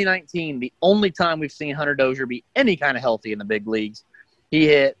 2019, the only time we've seen Hunter Dozier be any kind of healthy in the big leagues. He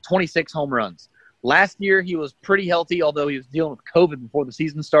hit 26 home runs. Last year, he was pretty healthy, although he was dealing with COVID before the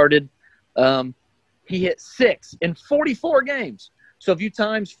season started. He hit 6 in 44 games. So if you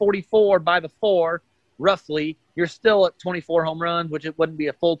times 44 by the 4, roughly, you're still at 24 home runs, which it wouldn't be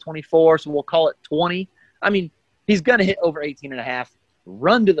a full 24, so we'll call it 20. I mean, he's going to hit over 18.5,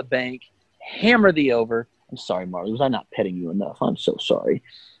 run to the bank, hammer the over. I'm sorry, Marley. Was I not petting you enough? I'm so sorry.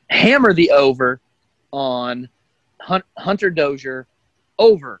 Hammer the over on Hunter Dozier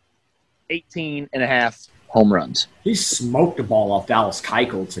over 18.5 home runs. He smoked the ball off Dallas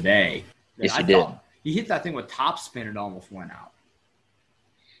Keuchel today. Yes, he did. He hit that thing with top spin and almost went out.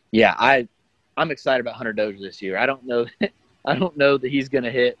 Yeah, I'm excited about Hunter Dozier this year. I don't know that he's going to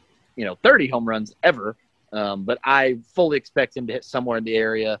hit 30 home runs ever, but I fully expect him to hit somewhere in the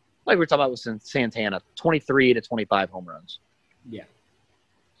area like we were talking about with Santana, 23 to 25 home runs. Yeah.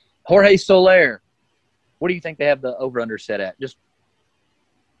 Jorge Soler, what do you think they have the over-under set at? Just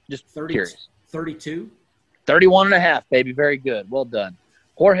 30, curious. 32? 31.5, baby. Very good. Well done.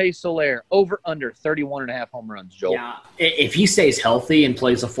 Jorge Soler, over-under 31.5 home runs, Joel. Yeah, if he stays healthy and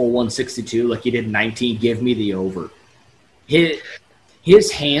plays a full 162 like he did in 19, give me the over.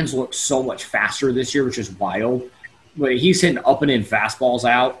 His hands look so much faster this year, which is wild. But he's hitting up and in fastballs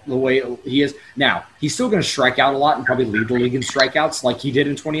out the way he is. Now, he's still going to strike out a lot and probably lead the league in strikeouts like he did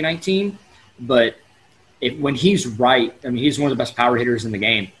in 2019. But when he's right, I mean, he's one of the best power hitters in the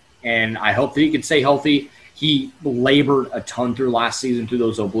game. And I hope that he can stay healthy. He labored a ton through last season through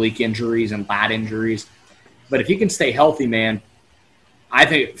those oblique injuries and lat injuries. But if he can stay healthy, man, I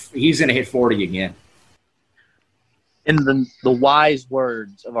think he's going to hit 40 again. In the wise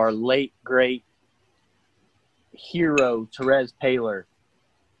words of our late, great hero, Therese Paylor,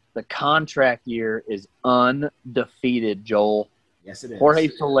 the contract year is undefeated, Joel. Yes, it is. Jorge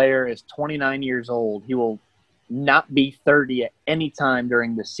Soler is 29 years old. He will not be 30 at any time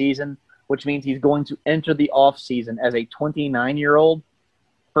during the season, which means he's going to enter the offseason as a 29-year-old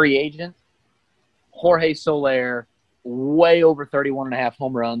free agent. Jorge Soler, way over 31.5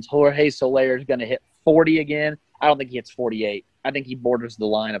 home runs. Jorge Soler is going to hit 40 again. I don't think he hits 48. I think he borders the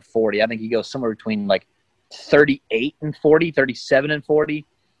line of 40. I think he goes somewhere between like 38 and 40, 37 and 40.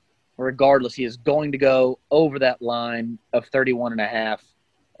 Regardless, he is going to go over that line of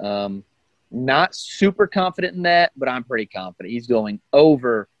 31.5. Not super confident in that, but I'm pretty confident. He's going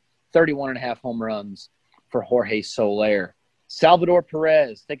over 31.5 home runs for Jorge Soler. Salvador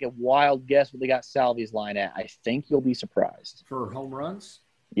Perez, take a wild guess what they got Salvi's line at. I think you'll be surprised. For home runs?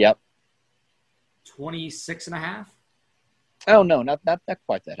 Yep. 26.5? Oh, no, not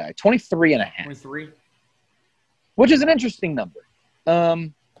quite that high. 23.5. 23? Which is an interesting number.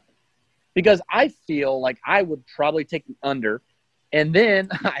 Because I feel like I would probably take the under. And then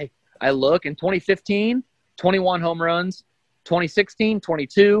I look in 2015, 21 home runs, 2016,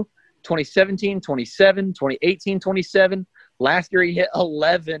 22, 2017, 27, 2018, 27. Last year he hit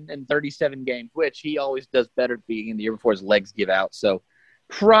 11 in 37 games, which he always does better at the beginning of the year before his legs give out. So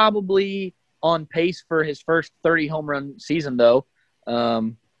probably on pace for his first 30 home run season, though.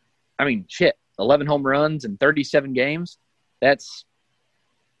 11 home runs in 37 games. That's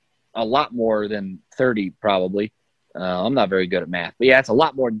a lot more than 30 probably. I'm not very good at math. But, yeah, it's a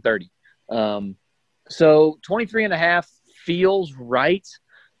lot more than 30. So 23.5 feels right.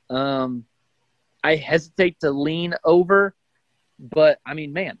 I hesitate to lean over. But,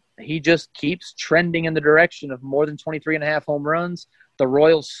 man, he just keeps trending in the direction of more than 23.5 home runs. The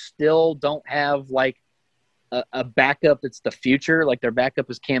Royals still don't have, a backup that's the future. Like, their backup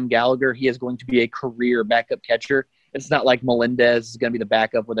is Cam Gallagher. He is going to be a career backup catcher. It's not like Melendez is going to be the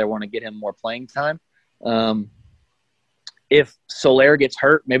backup where they want to get him more playing time. If Soler gets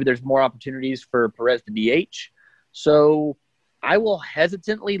hurt, maybe there's more opportunities for Perez to DH. So I will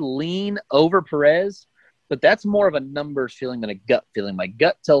hesitantly lean over Perez, but that's more of a numbers feeling than a gut feeling. My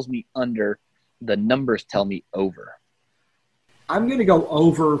gut tells me under. The numbers tell me over. I'm going to go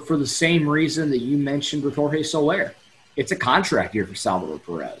over for the same reason that you mentioned with Jorge Soler. It's a contract year for Salvador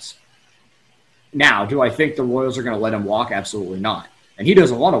Perez. Now, do I think the Royals are going to let him walk? Absolutely not. And he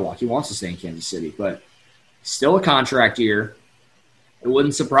doesn't want to walk. He wants to stay in Kansas City. But still a contract year. It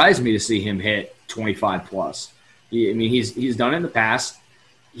wouldn't surprise me to see him hit 25-plus. He's done it in the past.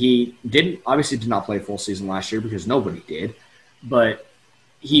 He obviously did not play a full season last year because nobody did. But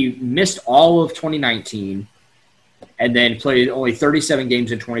he missed all of 2019 and then played only 37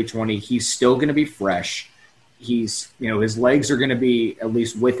 games in 2020. He's still going to be fresh. His legs are going to be at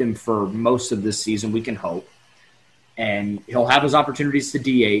least with him for most of this season, we can hope. And he'll have his opportunities to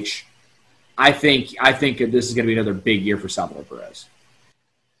DH. I think this is going to be another big year for Salvador Perez.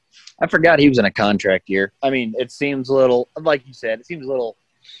 I forgot he was in a contract year. It seems a little, like you said, a little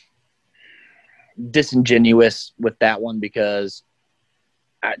disingenuous with that one because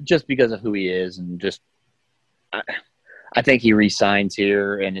of who he is and I think he re-signs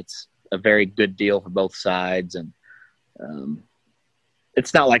here and it's a very good deal for both sides. And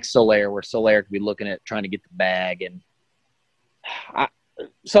it's not like Soler where Soler could be looking at trying to get the bag. And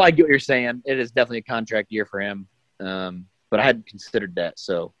so I get what you're saying. It is definitely a contract year for him. But I hadn't considered that.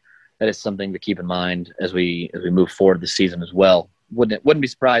 So that is something to keep in mind as we move forward this season as well. Wouldn't be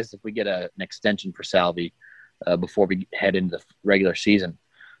surprised if we get an extension for Salvi before we head into the regular season.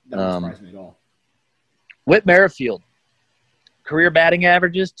 That doesn't surprise me at all. Whit Merrifield, career batting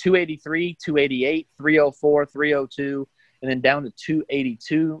averages, 283, 288, 304, 302, and then down to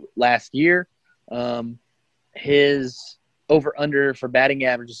 282 last year. His over-under for batting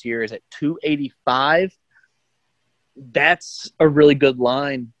average this year is at 285. That's a really good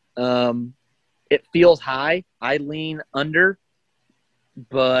line. It feels high. I lean under,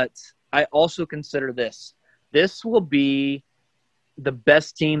 but I also consider this. This will be the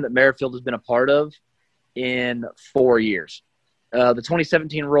best team that Merrifield has been a part of in 4 years. The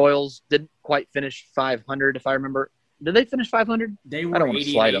 2017 Royals didn't quite finish 500, if I remember. Did they finish 500? They were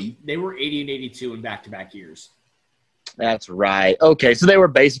 80 and 82 in back-to-back years. That's right. Okay, so they were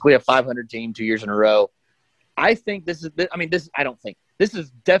basically a 500 team 2 years in a row. I think this is – I mean, this – I don't think. This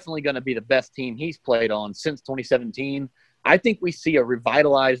is definitely going to be the best team he's played on since 2017. I think we see a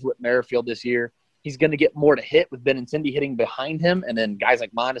revitalized Whit Merrifield this year. He's going to get more to hit with Benintendi hitting behind him and then guys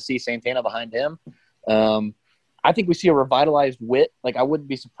like Mondesi, Santana behind him. I think we see a revitalized Whit. Like, I wouldn't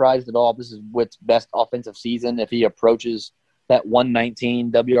be surprised at all if this is Whit's best offensive season if he approaches that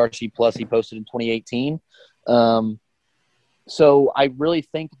 119 WRC plus he posted in 2018. So I really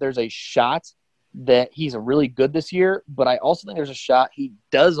think there's a shot that he's a really good this year, but I also think there's a shot he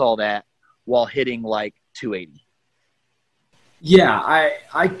does all that while hitting like 280. Yeah,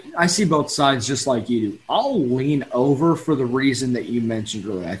 I see both sides just like you do. I'll lean over for the reason that you mentioned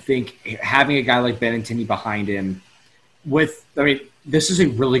earlier. I think having a guy like Benintendi behind him this is a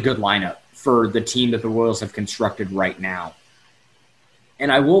really good lineup for the team that the Royals have constructed right now.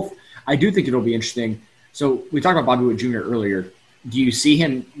 And I do think it'll be interesting. So we talked about Bobby Witt Jr. earlier. Do you see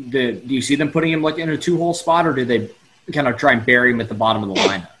them putting him like in a 2-hole spot, or do they kind of try and bury him at the bottom of the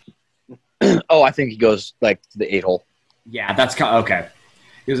lineup? Oh, I think he goes like to the 8-hole. Yeah, that's kind of okay.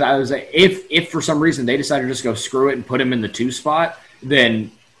 Because I was like, if for some reason they decide to just go screw it and put him in the 2 spot,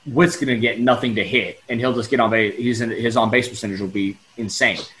 then Witt's going to get nothing to hit, and he'll just get on base. His on base percentage will be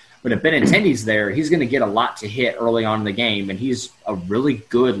insane. But if Benintendi's there, he's going to get a lot to hit early on in the game, and he's a really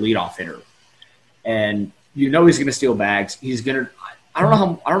good leadoff hitter. And he's going to steal bags. He's going to. I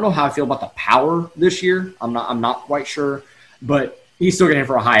don't know how I feel about the power this year. I'm not quite sure, but he's still going to hit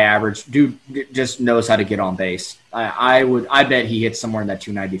for a high average. Dude just knows how to get on base. I bet he hits somewhere in that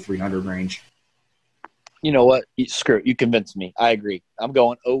 290-300 range. You know what? Screw it. You convinced me. I agree. I'm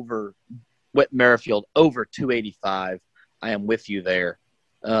going over Whit Merrifield over 285. I am with you there.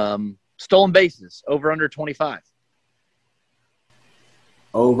 Stolen bases over under 25.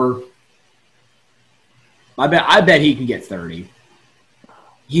 Over. I bet he can get 30.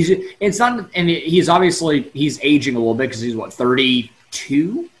 He's aging a little bit because he's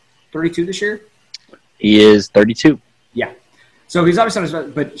 32 this year. He is 32. Yeah. So he's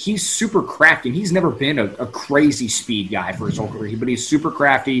obviously, but he's super crafty. And he's never been a crazy speed guy for his whole career, but he's super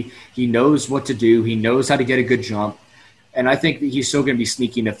crafty. He knows what to do. He knows how to get a good jump. And I think that he's still going to be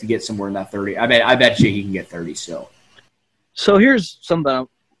sneaky enough to get somewhere in that 30. I bet you he can get 30 still. So here's something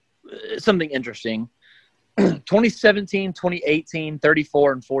interesting. 2017, 2018,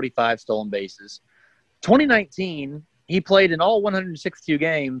 34 and 45 stolen bases. 2019, he played in all 162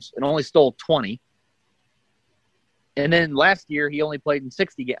 games and only stole 20. And then last year, he only played in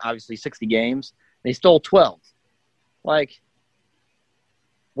 60 games, and he stole 12. Like,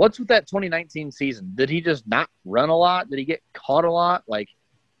 what's with that 2019 season? Did he just not run a lot? Did he get caught a lot? Like,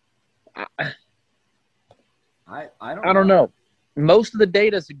 I don't know. Most of the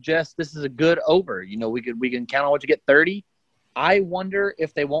data suggests this is a good over. You know, we can count on what you get 30. I wonder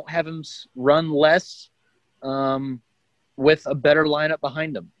if they won't have him run less with a better lineup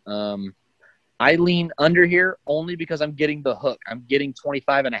behind him. I lean under here only because I'm getting the hook. I'm getting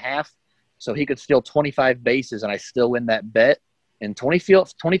 25.5, so he could steal 25 bases, and I still win that bet. And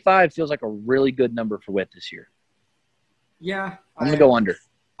 25 feels like a really good number for Witt this year. Yeah. I'm going to go under.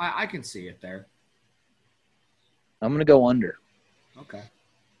 I can see it there. I'm going to go under. Okay.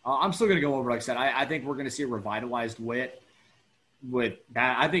 I'm still going to go over, like I said. I think we're going to see a revitalized Witt with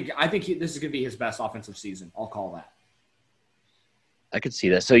that. I think this is going to be his best offensive season. I'll call that. I could see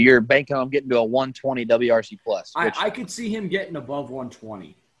that. So you're banking on getting to a 120 WRC plus. I could see him getting above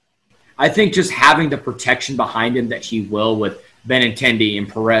 120. I think just having the protection behind him that he will with Benintendi and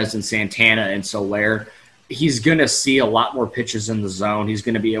Perez and Santana and Soler, he's going to see a lot more pitches in the zone. He's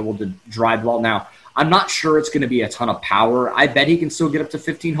going to be able to drive the ball. Now, I'm not sure it's going to be a ton of power. I bet he can still get up to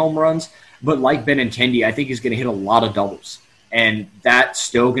 15 home runs. But like Benintendi, I think he's going to hit a lot of doubles. And that's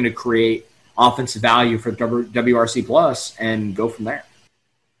still going to create offensive value for WRC Plus and go from there.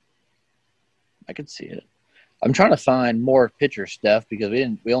 I could see it. I'm trying to find more pitcher stuff because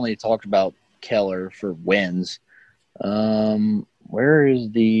we only talked about Keller for wins. Where are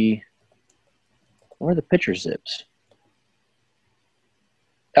the pitcher zips?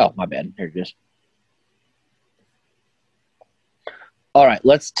 Oh, my bad. Here it is. All right,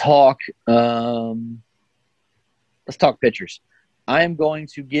 let's talk pitchers. I am going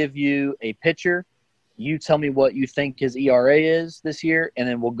to give you a pitcher. You tell me what you think his ERA is this year, and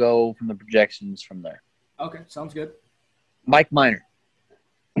then we'll go from the projections from there. Okay, sounds good. Mike Minor.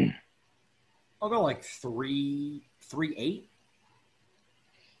 I'll go like 3.8.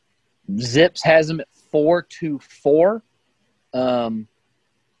 Zips has him at 4.24. We're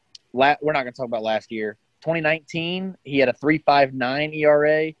not going to talk about last year. 2019, he had a 3.59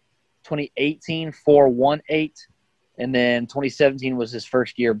 ERA. 2018, 4.18. And then 2017 was his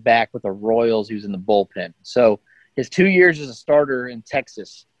first year back with the Royals. He was in the bullpen. So his 2 years as a starter in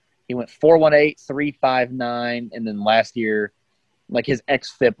Texas, he went 4.18, 3.59, and then last year, like his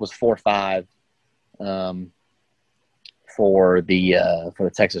xFIP was 4.5 for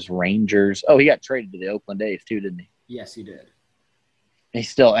the Texas Rangers. Oh, he got traded to the Oakland A's too, didn't he? Yes, he did.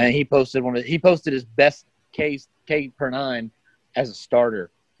 He posted his best K per nine as a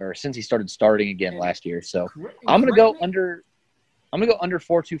starter, or since he started starting again last year. So I'm gonna go under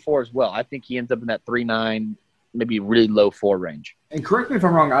 4.24 as well. I think he ends up in that 3.9, maybe really low 4 range. And correct me if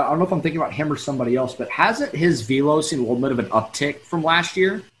I'm wrong. I don't know if I'm thinking about him or somebody else, but hasn't his velo seen a little bit of an uptick from last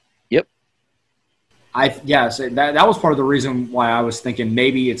year? Yep. So that was part of the reason why I was thinking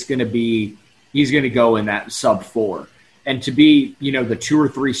maybe he's going to go in that sub 4. And to be, the 2 or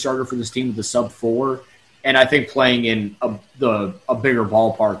 3 starter for this team with the sub 4, and I think playing in a bigger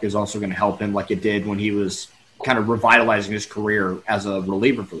ballpark is also going to help him, like it did when he was kind of revitalizing his career as a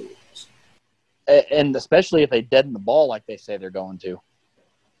reliever for the Royals. And especially if they deaden the ball like they say they're going to.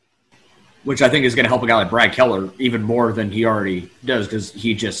 Which I think is going to help a guy like Brad Keller even more than he already does, because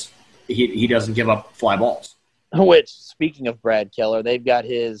he doesn't give up fly balls. Which, speaking of Brad Keller, they've got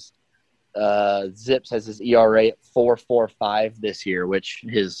his Zips has his ERA at 4.45 this year, which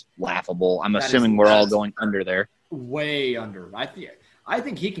is laughable. I'm assuming we're all going under there. Way under. I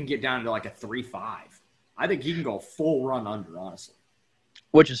think he can get down to like a 3.5. I think he can go full run under, honestly.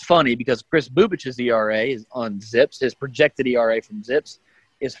 Which is funny because Chris Bubich's ERA is on Zips. His projected ERA from Zips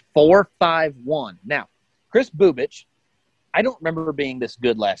is 4.51. Now, Chris Bubich, I don't remember being this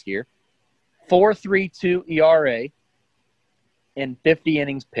good last year. 4.32 ERA in 50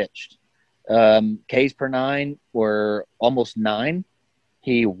 innings pitched. Ks per 9 were almost 9.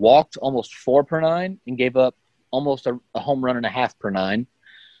 He walked almost 4 per 9 and gave up almost a home run and a half per 9.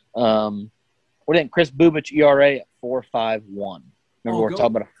 We're getting Chris Bubich ERA at 4.51. Remember, we're talking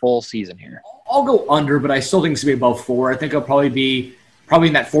about a full season here. I'll go under, but I still think it's going to be above 4. I think I'll probably be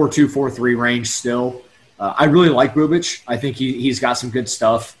in that 4.2, 4.3 range still. I really like Bubich. I think he's got some good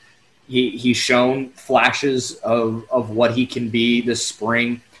stuff. He's shown flashes of what he can be this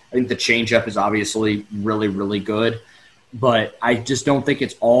spring. I think the changeup is obviously really, really good, but I just don't think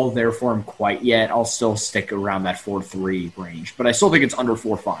it's all there for him quite yet. I'll still stick around that 4.3 range, but I still think it's under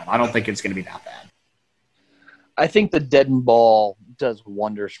 4.5. I don't think it's going to be that bad. I think the deadened ball does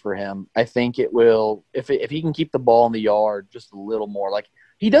wonders for him. I think it will, if he can keep the ball in the yard just a little more. Like,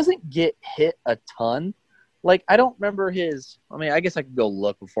 he doesn't get hit a ton. Like, I don't remember I guess I could go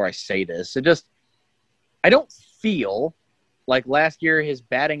look before I say this. I don't feel like last year his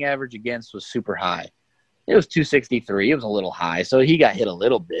batting average against was super high. It was 263. It was a little high, so he got hit a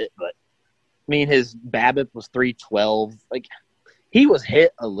little bit. But, his BABIP was 312. Like, he was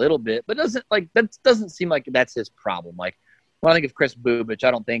hit a little bit, but that doesn't seem like that's his problem. Like, when I think of Chris Bubich,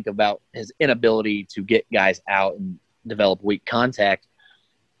 I don't think about his inability to get guys out and develop weak contact.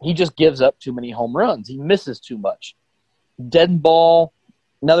 He just gives up too many home runs. He misses too much. Deadened ball,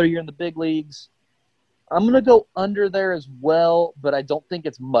 another year in the big leagues. I'm going to go under there as well, but I don't think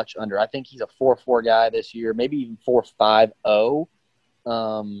it's much under. I think he's a 4.4 guy this year, maybe even 4.50.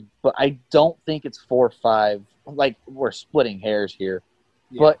 But I don't think it's 4.5. Like, we're splitting hairs here.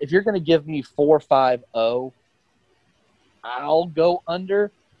 Yeah. But if you're going to give me 4.50, I'll go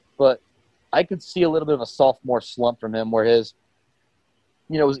under. But I could see a little bit of a sophomore slump from him where his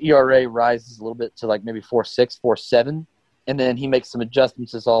ERA rises a little bit to like maybe 4.6, 4.7. And then he makes some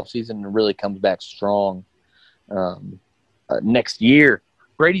adjustments this offseason and really comes back strong next year.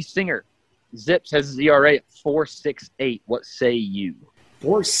 Brady Singer, Zips has his ERA at 4.68. What say you?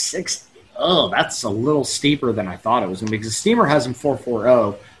 4.6. Oh, that's a little steeper than I thought it was going to be, because Steamer has him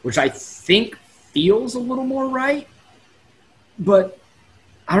 4.40, which I think feels a little more right. But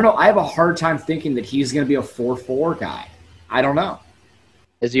I don't know. I have a hard time thinking that he's going to be a 4.4 guy. I don't know.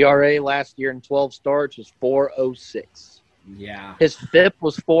 His ERA last year in 12 starts was 4.06. Yeah. His FIP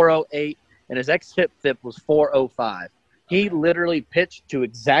was 4.08, and his xFIP was 4.05. He literally pitched to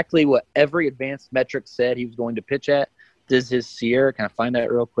exactly what every advanced metric said he was going to pitch at. Does his Sierra, can I find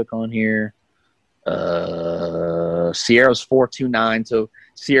that real quick on here? Sierra's 4.29, so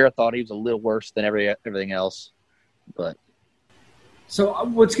Sierra thought he was a little worse than everything else. But so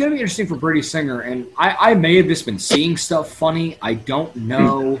what's going to be interesting for Brady Singer, and I may have just been seeing stuff funny. I don't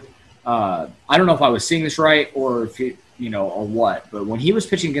know. I don't know if I was seeing this right or if or what. But when he was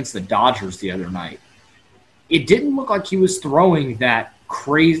pitching against the Dodgers the other night, it didn't look like he was throwing that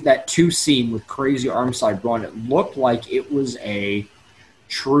two-seam with crazy arm side run. It looked like it was a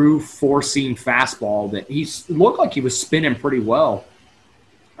true four-seam fastball that looked like he was spinning pretty well.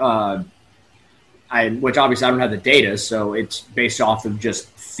 I which obviously I don't have the data, so it's based off of just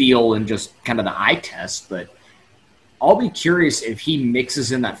feel and just kind of the eye test. But I'll be curious if he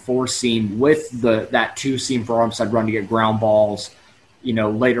mixes in that 4-seam with that 2-seam for onside run to get ground balls,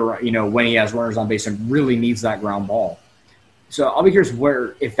 later, when he has runners on base and really needs that ground ball. So I'll be curious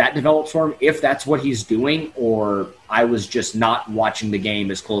if that develops for him, if that's what he's doing, or I was just not watching the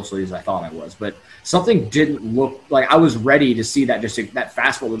game as closely as I thought I was. But something didn't look like I was ready to see that that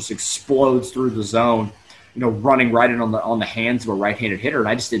fastball that just explodes through the zone, running right in on the hands of a right-handed hitter, and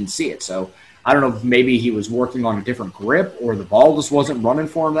I just didn't see it. So I don't know if maybe he was working on a different grip or the ball just wasn't running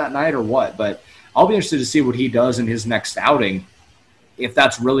for him that night or what. But I'll be interested to see what he does in his next outing, if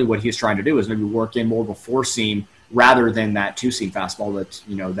that's really what he's trying to do, is maybe work in more of a 4-seam rather than that 2-seam fastball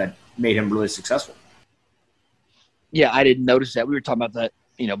that made him really successful. Yeah, I didn't notice that. We were talking about that,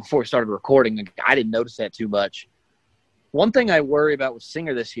 before we started recording. I didn't notice that too much. One thing I worry about with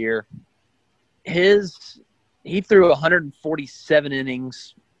Singer this year, he threw 147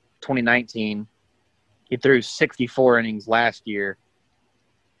 innings 2019. He threw 64 innings last year.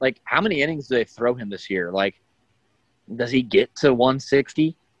 Like, how many innings do they throw him this year? Like, does he get to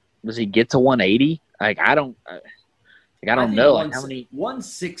 160? Does he get to 180? Like, I don't know. Like, how many?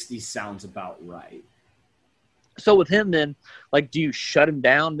 160 sounds about right. So with him, then, like, do you shut him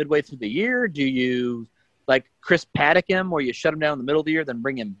down midway through the year? Do you, like, Chris Paddock him, where you shut him down in the middle of the year, then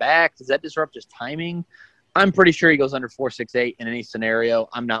bring him back? Does that disrupt his timing? I'm pretty sure he goes under 4.68 in any scenario.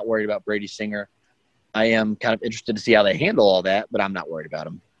 I'm not worried about Brady Singer. I am kind of interested to see how they handle all that, but I'm not worried about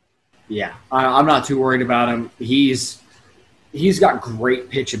him. Yeah, I'm not too worried about him. He's got great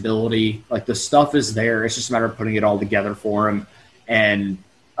pitchability. Like, the stuff is there. It's just a matter of putting it all together for him. And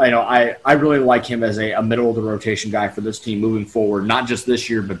I really like him as a middle of the rotation guy for this team moving forward, not just this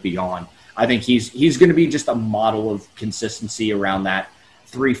year but beyond. I think he's going to be just a model of consistency around that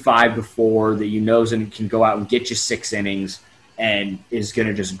 3.5 to 4 that can go out and get you 6 innings and is going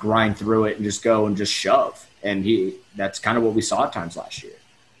to just grind through it and just go and just shove. And that's kind of what we saw at times last year.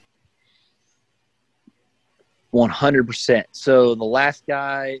 100%. So the last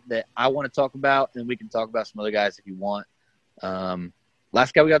guy that I want to talk about, and we can talk about some other guys if you want.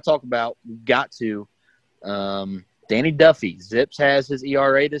 Last guy we got to talk about, Danny Duffy. Zips has his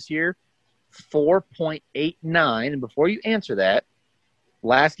ERA this year, 4.89. And before you answer that,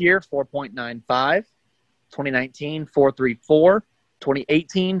 last year, 4.95. 2019, 4.34.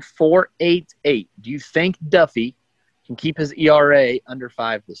 2018, 4.88. Do you think Duffy can keep his ERA under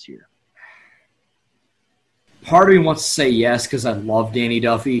 5 this year? Part of me wants to say yes because I love Danny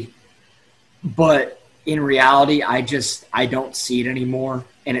Duffy, but in reality, I don't see it anymore,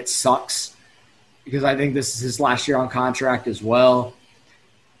 and it sucks because I think this is his last year on contract as well.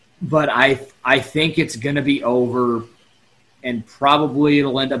 But I think it's going to be over, and probably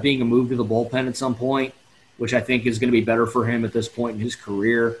it'll end up being a move to the bullpen at some point, which I think is going to be better for him at this point in his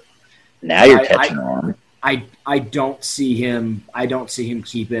career. Now you're catching on. I don't see him. I don't see him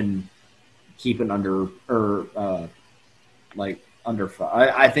keeping under under 5.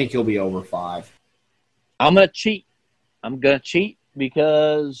 I think he'll be over 5. I'm going to cheat. I'm going to cheat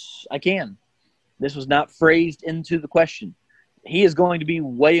because I can. This was not phrased into the question. He is going to be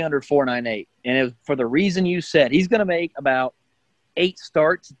way under 4.98. And for the reason you said, he's going to make about 8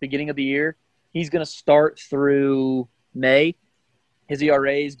 starts at the beginning of the year. He's going to start through May. His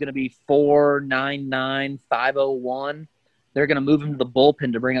ERA is going to be 4.99, 5.01. They're going to move him to the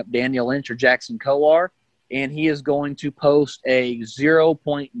bullpen to bring up Daniel Lynch or Jackson Kowar, and he is going to post a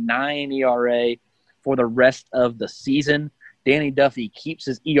 0.9 ERA for the rest of the season. Danny Duffy keeps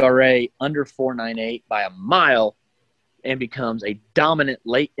his ERA under 4.98 by a mile and becomes a dominant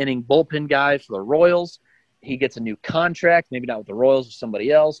late-inning bullpen guy for the Royals. He gets a new contract, maybe not with the Royals, with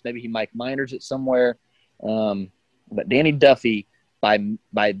somebody else. Maybe he Mike Minors it somewhere. But Danny Duffy, by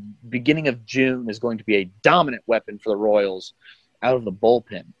beginning of June, is going to be a dominant weapon for the Royals out of the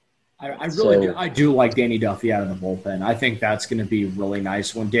bullpen. I do like Danny Duffy out of the bullpen. I think that's going to be really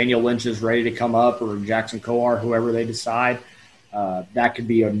nice when Daniel Lynch is ready to come up, or Jackson Kowar, whoever they decide. That could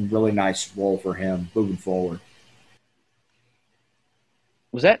be a really nice role for him moving forward.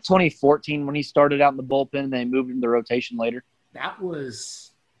 Was that 2014 when he started out in the bullpen and they moved him to the rotation later? I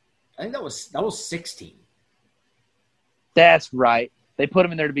think that was 16. That's right. They put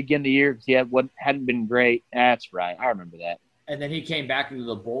him in there to begin the year because he hadn't been great. That's right. I remember that. And then he came back into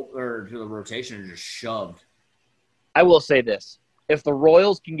the to the rotation and just shoved. I will say this. If the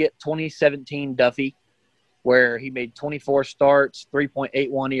Royals can get 2017 Duffy, where he made 24 starts,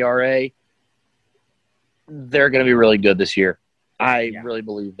 3.81 ERA, they're going to be really good this year. I really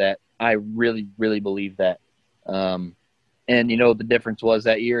believe that. I really, really believe that. And, the difference was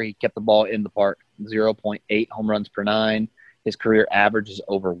that year he kept the ball in the park. 0.8 home runs per 9. His career average is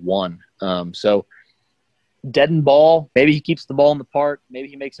over 1. So dead in ball. Maybe he keeps the ball in the park. Maybe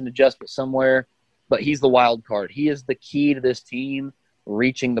he makes an adjustment somewhere. But he's the wild card. He is the key to this team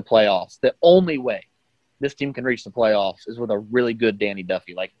reaching the playoffs. The only way this team can reach the playoffs is with a really good Danny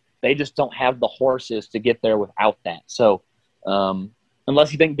Duffy. Like, they just don't have the horses to get there without that. So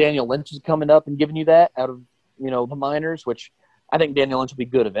unless you think Daniel Lynch is coming up and giving you that out of, the minors, which I think Daniel Lynch will be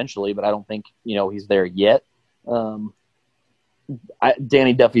good eventually, but I don't think, he's there yet.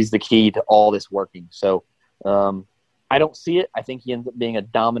 Danny Duffy's the key to all this working. So I don't see it. I think he ends up being a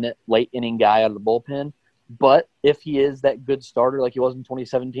dominant late inning guy out of the bullpen. But if he is that good starter like he was in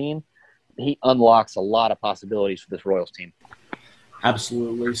 2017, he unlocks a lot of possibilities for this Royals team.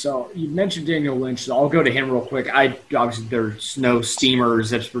 Absolutely. So you mentioned Daniel Lynch, so I'll go to him real quick. Obviously there's no Steamer or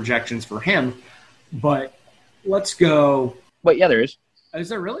Zips projections for him, but let's go. But yeah, there is. Is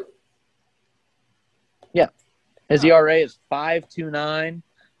there really? Yeah. His ERA is 5.29,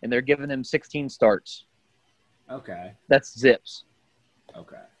 and they're giving him 16 starts. Okay. That's Zips.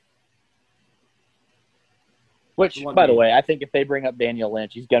 Okay. Which, by the way, I think if they bring up Daniel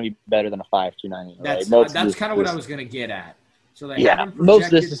Lynch, he's going to be better than a 5.29 ERA. That's kind of what I was going to get at. So most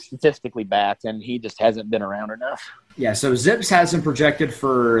of this is statistically backed, and he just hasn't been around enough. Yeah, so Zips has him projected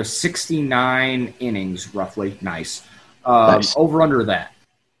for 69 innings, roughly. Nice. Nice. Over under that.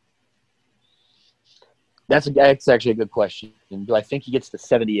 That's actually a good question. Do I think he gets to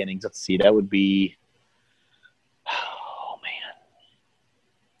 70 innings? Let's see. That would be – oh, man.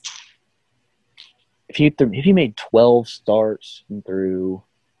 If he made 12 starts and threw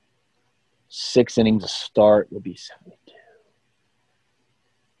 6 innings a start, it would be 72.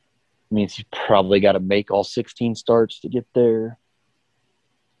 Means he's probably got to make all 16 starts to get there.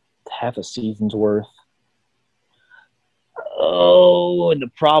 Half a season's worth. Oh, and the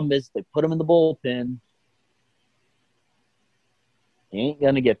problem is they put him in the bullpen. He ain't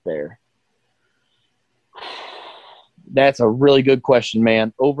going to get there. That's a really good question,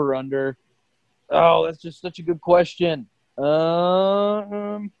 man. Over, under. Oh, that's just such a good question.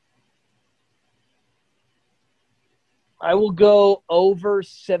 I will go over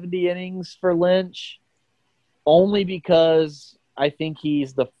 70 innings for Lynch only because I think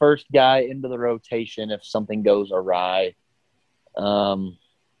he's the first guy into the rotation if something goes awry. I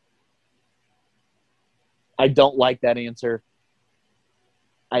don't like that answer.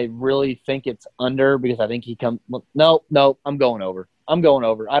 I really think it's under because I think he comes – no, I'm going over. I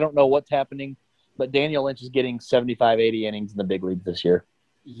don't know what's happening, but Daniel Lynch is getting 75, 80 innings in the big leagues this year.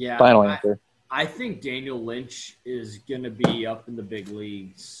 Yeah. Final answer. I think Daniel Lynch is going to be up in the big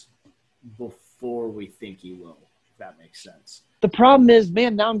leagues before we think he will, if that makes sense. The problem is,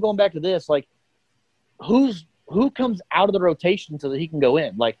 man, now I'm going back to this. Like, who comes out of the rotation so that he can go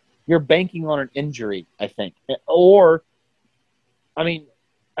in? Like, you're banking on an injury, I think. Or, I mean,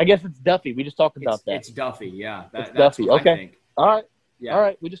 I guess it's Duffy. We just talked about that. It's Duffy, yeah. That's Duffy. Okay. I think. All right. Yeah. All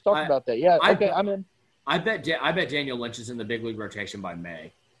right. We just talked about that. Yeah. Okay. I'm in. I bet Daniel Lynch is in the big league rotation by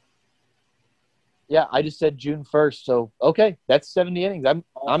May. Yeah, I just said June 1st. So, okay, that's 70 innings. I'm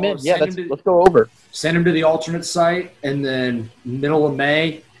in. Yeah, let's go over. Send him to the alternate site, and then middle of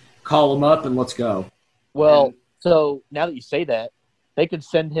May, call him up, and let's go. Well, so now that you say that, they could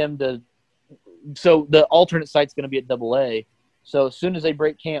send him to – so the alternate site's going to be at AA. So as soon as they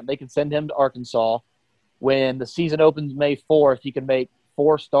break camp, they can send him to Arkansas. When the season opens May 4th, he can make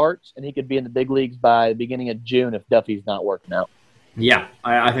 4 starts, and he could be in the big leagues by the beginning of June if Duffy's not working out. Yeah,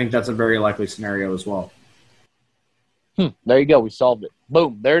 I think that's a very likely scenario as well. There you go. We solved it.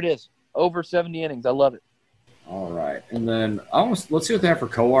 Boom. There it is. Over 70 innings. I love it. All right. And then let's see what they have for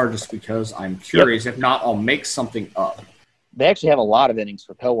Kowar just because I'm curious. Yep. If not, I'll make something up. They actually have a lot of innings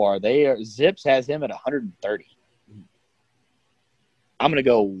for Kowar. Zips has him at 130. I'm going to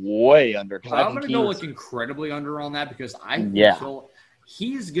go way under. I'm going to go incredibly under on that because I feel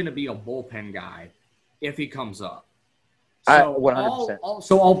he's going to be a bullpen guy if he comes up. So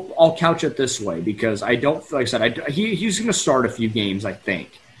 100%. I'll couch it this way because I don't – like I said, he's going to start a few games, I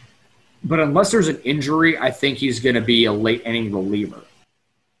think. But unless there's an injury, I think he's going to be a late inning reliever.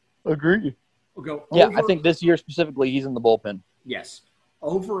 Agree. We'll go I think this year specifically he's in the bullpen. Yes.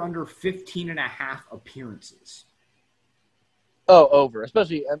 Over under 15 and a half appearances. Oh, over.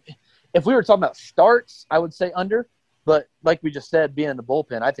 Especially if we were talking about starts, I would say under. But like we just said, being in the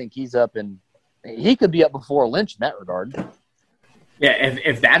bullpen, I think he's up in – he could be up before Lynch in that regard. Yeah,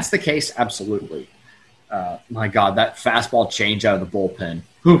 if that's the case, absolutely. My God, that fastball change out of the bullpen.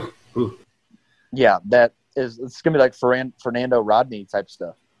 Whew. Yeah, it's going to be like Fernando Rodney type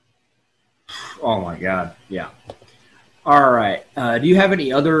stuff. Oh, my God, yeah. All right. Do you have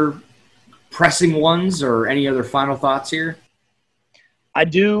any other pressing ones or any other final thoughts here? I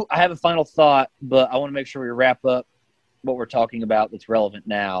do. I have a final thought, but I want to make sure we wrap up what we're talking about that's relevant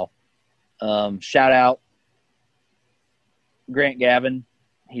now. Shout out Grant Gavin.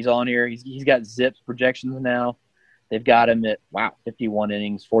 He's on here. He's got Zips projections now. They've got him at, 51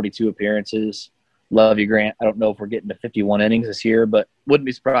 innings, 42 appearances. Love you, Grant. I don't know if we're getting to 51 innings this year, but wouldn't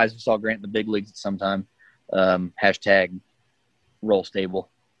be surprised if we saw Grant in the big leagues at some time. Hashtag roll stable.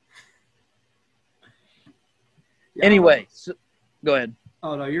 Yeah. Anyway, so, go ahead.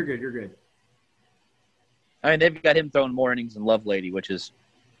 Oh, no, you're good. You're good. I mean, they've got him throwing more innings than Lovelady, which is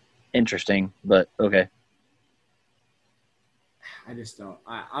interesting, but okay. I just don't.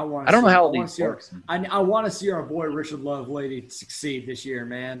 I want. I don't know how all these works. I want to see our boy Richard Lovelady succeed this year,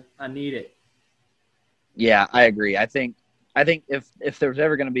 man. I need it. Yeah, I agree. I think if there's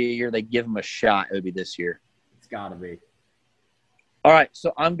ever going to be a year they give him a shot, it would be this year. It's got to be. All right,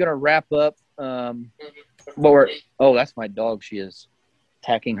 so I'm going to wrap up. That's my dog. She is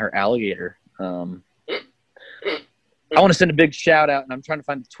attacking her alligator. I want to send a big shout out, and I'm trying to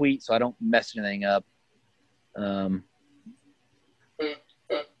find the tweet so I don't mess anything up.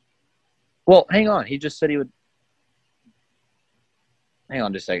 Well, hang on. He just said he would. Hang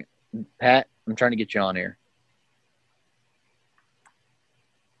on just a second. Pat, I'm trying to get you on here.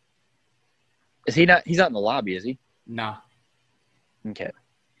 Is he not? He's not in the lobby, is he? No. Okay.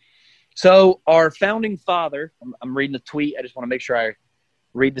 So our founding father, I'm reading the tweet. I just want to make sure I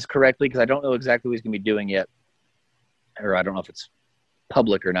read this correctly because I don't know exactly what he's going to be doing yet. Or I don't know if it's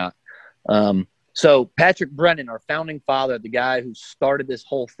public or not. So Patrick Brennan, our founding father, the guy who started this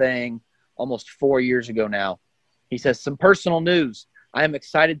whole thing almost 4 years ago now, he says, some personal news. I am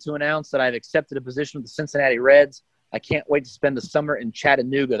excited to announce that I've accepted a position with the Cincinnati Reds. I can't wait to spend the summer in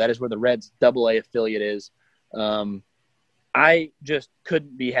Chattanooga. That is where the Reds AA affiliate is. I just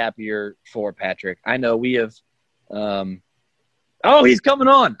couldn't be happier for Patrick. I know we have he's coming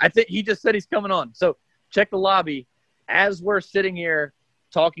on. I think he just said he's coming on. So check the lobby. As we're sitting here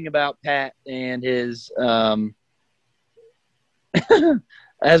talking about Pat and his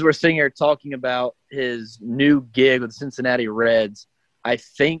as we're sitting here talking about his new gig with the Cincinnati Reds, I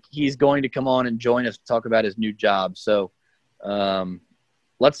think he's going to come on and join us to talk about his new job. So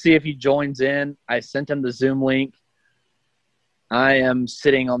let's see if he joins in. I sent him the Zoom link. I am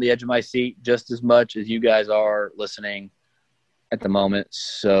sitting on the edge of my seat just as much as you guys are listening at the moment.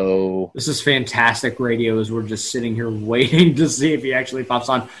 So this is fantastic radio as we're just sitting here waiting to see if he actually pops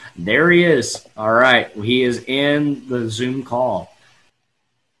on. There he is. All right. He is in the Zoom call.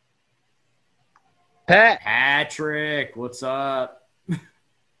 Patrick, what's up? Can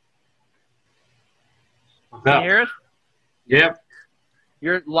you hear us? Yep.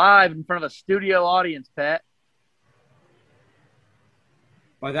 You're live in front of a studio audience, Pat.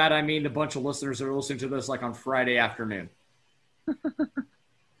 By that, I mean a bunch of listeners that are listening to this like on Friday afternoon.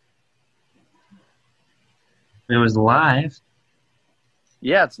 It was live.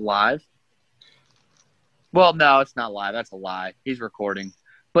 Yeah, it's live. Well, no, it's not live. That's a lie. He's recording.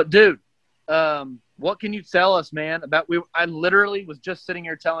 But, dude, what can you tell us, man, about I literally was just sitting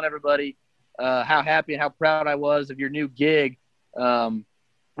here telling everybody how happy and how proud I was of your new gig.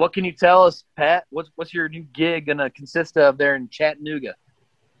 What can you tell us, Pat? What's your new gig going to consist of there in Chattanooga?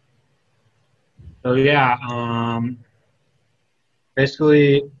 So, yeah,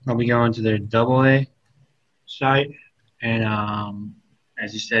 basically I'll be going to their AA site and,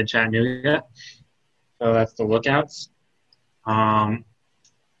 as you said, Chattanooga. So that's the Lookouts. I'll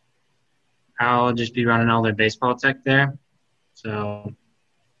just be running all their baseball tech there. So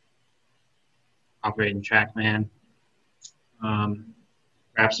operating TrackMan,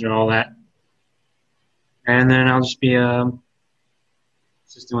 Raps and all that. And then I'll just be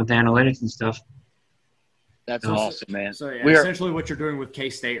assisting with the analytics and stuff. That's awesome, man. So essentially what you're doing with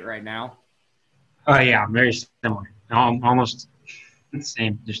K-State right now. Oh, yeah, very similar. Almost the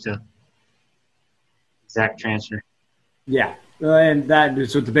same, just a exact transfer. Yeah, and that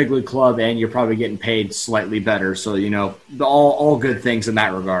is with the big league club, and you're probably getting paid slightly better. So, all good things in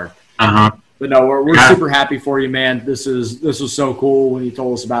that regard. Uh-huh. But no, we're super happy for you, man. This was so cool when you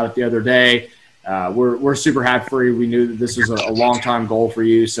told us about it the other day. We're super happy for you. We knew that this was a long time goal for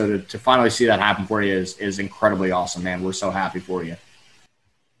you. So to finally see that happen for you is incredibly awesome, man. We're so happy for you.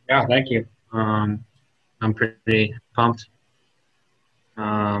 Yeah, thank you. I'm pretty pumped.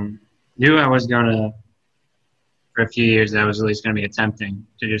 Knew I was gonna, for a few years, I was at least gonna be attempting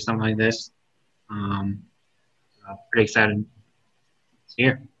to do something like this. Pretty excited. It's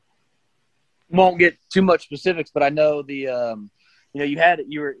here. Won't get too much specifics, but I know you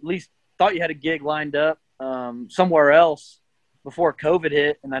were at least thought you had a gig lined up somewhere else before COVID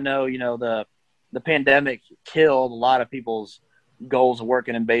hit, and I know the the pandemic killed a lot of people's goals of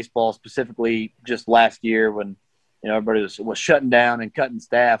working in baseball, specifically just last year when everybody was shutting down and cutting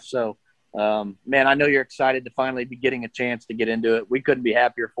staff. So, man, I know you're excited to finally be getting a chance to get into it. We couldn't be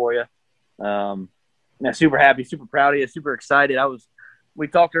happier for you. Man, super happy, super proud of you, super excited. We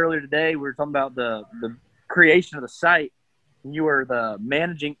talked earlier today. We were talking about the creation of the site. You were the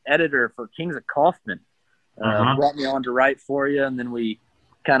managing editor for Kings of Kaufman. Brought me on to write for you, and then we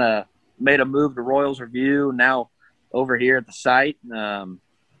kind of made a move to Royals Review. Now over here at the site,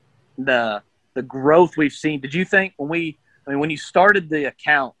 the growth we've seen. Did you think when you started the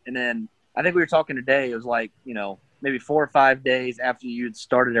account, and then I think we were talking today, it was like maybe 4 or 5 days after you'd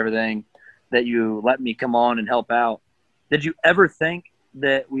started everything that you let me come on and help out. Did you ever think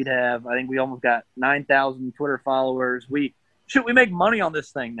that we'd have? I think we almost got 9,000 Twitter followers. We make money on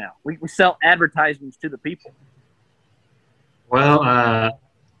this thing now. We sell advertisements to the people. Well,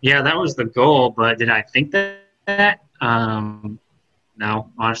 yeah, that was the goal, but did I think that?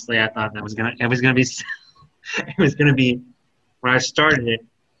 No, honestly, I thought it was gonna be when I started it.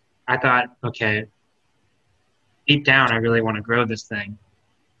 I thought, okay, deep down, I really want to grow this thing,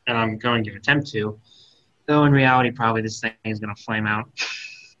 and I'm going to attempt to. Though in reality, probably this thing is going to flame out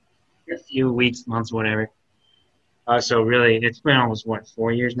in a few weeks, months, whatever. So really, it's been almost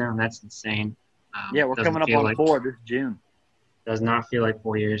 4 years now, and that's insane. Yeah, we're coming up on 4 this June. Does not feel like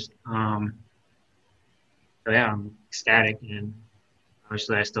 4 years. So yeah, I'm ecstatic, and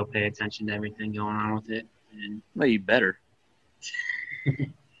obviously I still pay attention to everything going on with it. And well, you better.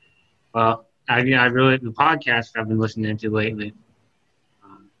 Well, I really the podcast I've been listening to lately.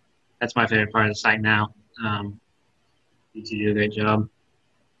 That's my favorite part of the site now. You two do a great job.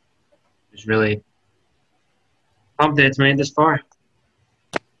 It's really pumped that it's made this far.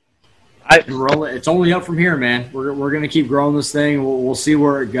 It's only up from here, man. We're gonna keep growing this thing. We'll see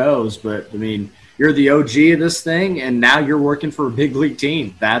where it goes. But I mean, you're the OG of this thing, and now you're working for a big league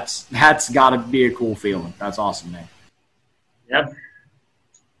team. That's got to be a cool feeling. That's awesome, man. Yep.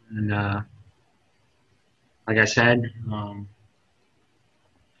 And like I said,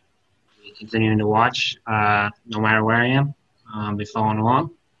 continuing to watch no matter where I am. Be following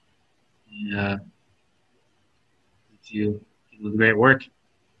along. And you do great work.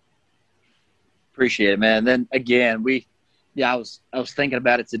 Appreciate it, man. And then again, I was thinking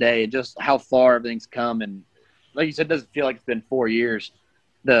about it today and just how far everything's come. And like you said, it doesn't feel like it's been 4 years.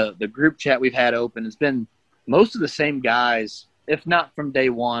 The group chat we've had open, it's been most of the same guys, if not from day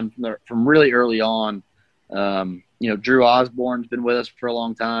one, from really early on. Drew Osborne's been with us for a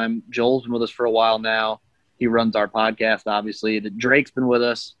long time. Joel's been with us for a while now. He runs our podcast, obviously. Drake's been with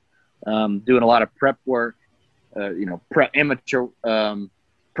us, doing a lot of prep work, amateur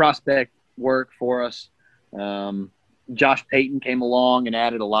prospect work for us. Josh Payton came along and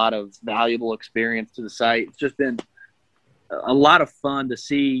added a lot of valuable experience to the site. It's just been a lot of fun to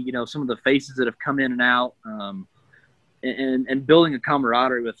see, some of the faces that have come in and out, and building a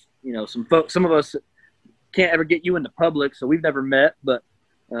camaraderie with, some folks. Some of us can't ever get you in the public, so we've never met. But,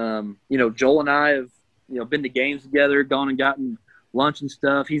 Joel and I have, been to games together, gone and gotten lunch and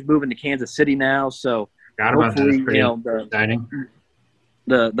stuff. He's moving to Kansas City now, so hopefully, exciting.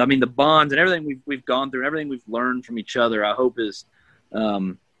 The bonds and everything we've gone through, and everything we've learned from each other, I hope is,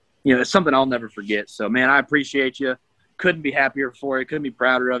 it's something I'll never forget. So, man, I appreciate you. Couldn't be happier for you. Couldn't be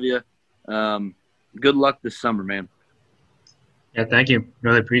prouder of you. Good luck this summer, man. Yeah, thank you.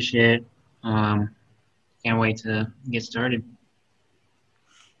 Really appreciate it. Can't wait to get started.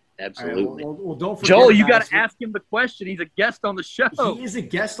 Absolutely. Right, well, don't forget, Joel, you got to ask him the question. He's a guest on the show. He is a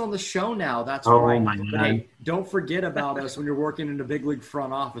guest on the show now. That's right. Oh, my God. But hey, don't forget about us when you're working in a big league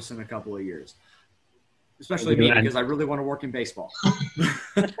front office in a couple of years. Especially me, because I really want to work in baseball.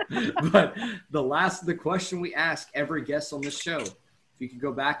 But the question we ask every guest on this show, if you could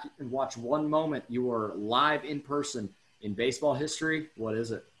go back and watch one moment you were live in person in baseball history, what is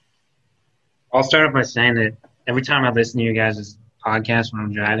it? I'll start off by saying that every time I listen to you guys' podcast when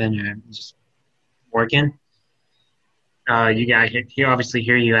I'm driving or just working, you guys obviously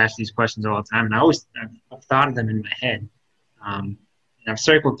hear you ask these questions all the time, and I've thought of them in my head. And I've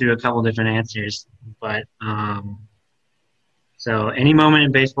circled through a couple different answers, but so any moment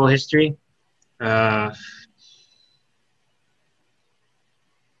in baseball history, I'd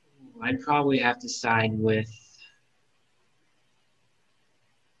probably have to side with.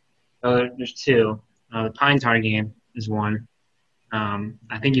 There's two. The Pine Tar game is one.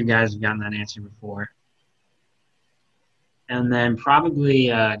 I think you guys have gotten that answer before. And then probably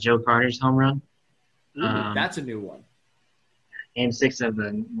Joe Carter's home run. Ooh, that's a new one. Game 6 of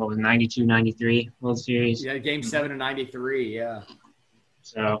the 92-93 World Series. Yeah, Game 7 of '93. Yeah.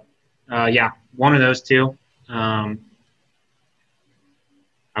 So Yeah, one of those two. Obviously,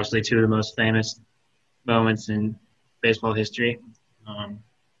 two of the most famous moments in baseball history.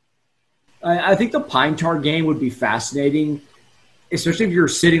 I think the Pine Tar game would be fascinating, especially if you're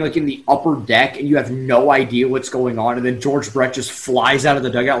sitting like in the upper deck and you have no idea what's going on, and then George Brett just flies out of the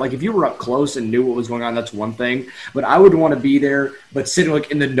dugout. Like if you were up close and knew what was going on, that's one thing. But I would want to be there, but sitting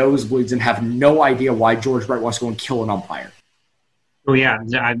like in the nosebleeds and have no idea why George Brett wants to go and kill an umpire. Oh yeah,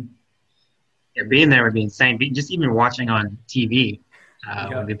 being there would be insane. Just even watching on TV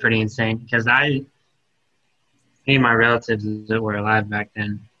would be pretty insane because me and my relatives that were alive back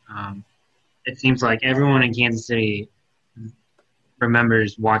then. It seems like everyone in Kansas City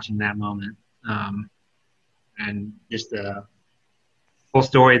remembers watching that moment, and just the whole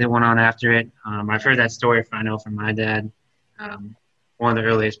story that went on after it. I've heard that story, I know, from my dad. One of the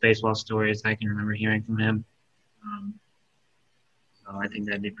earliest baseball stories I can remember hearing from him. So I think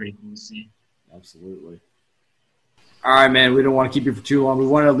that'd be pretty cool to see. Absolutely. All right, man, we don't want to keep you for too long. We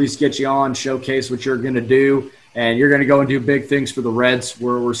want to at least get you on, showcase what you're going to do, and you're going to go and do big things for the Reds.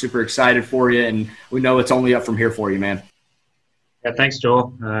 We're super excited for you, and we know it's only up from here for you, man. Yeah, thanks,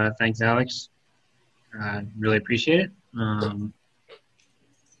 Joel. Thanks, Alex. Really appreciate it.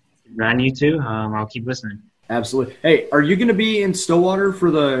 Ryan, you too. I'll keep listening. Absolutely. Hey, are you going to be in Stillwater for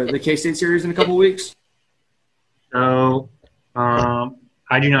the K-State series in a couple of weeks? So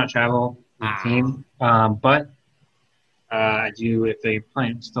I do not travel with the team, but I do if they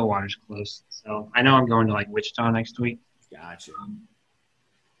play. Stillwater's close. So I know I'm going to like Wichita next week. Gotcha.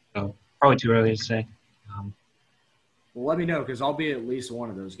 So probably too early to say. Well, let me know because I'll be at least one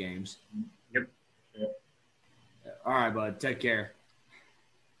of those games. Yep. All right, bud. Take care.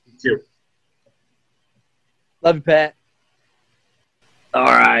 You too. Love you, Pat. All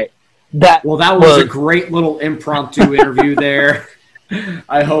right. That was a great little impromptu interview there.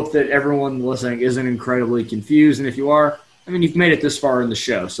 I hope that everyone listening isn't incredibly confused. And if you are, I mean, you've made it this far in the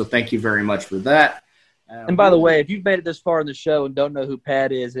show. So thank you very much for that. And by the way, if you've made it this far in the show and don't know who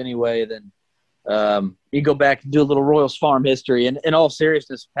Pat is anyway, then you go back and do a little Royals Farm history. And in all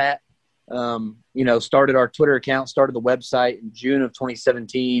seriousness, Pat, started our Twitter account, started the website in June of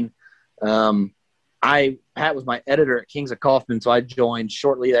 2017. Pat was my editor at Kings of Kaufman, so I joined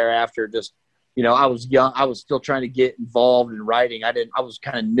shortly thereafter. Just, I was young. I was still trying to get involved in writing. I was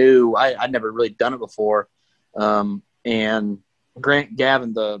kind of new. I'd never really done it before. And Grant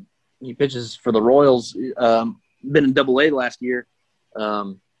Gavin, he pitches for the Royals, been in Double-A last year,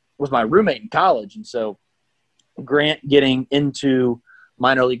 was my roommate in college. And so Grant getting into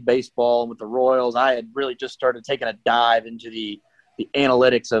minor league baseball with the Royals, I had really just started taking a dive into the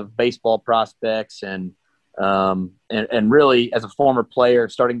analytics of baseball prospects and really as a former player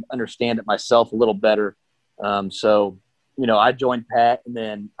starting to understand it myself a little better. So I joined Pat, and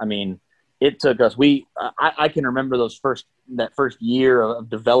then, it took us, I can remember that first year of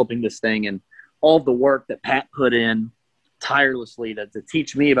developing this thing and all the work that Pat put in tirelessly to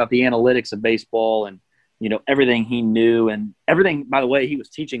teach me about the analytics of baseball and, everything he knew, and everything, by the way, he was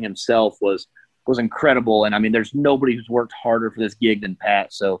teaching himself was incredible. And there's nobody who's worked harder for this gig than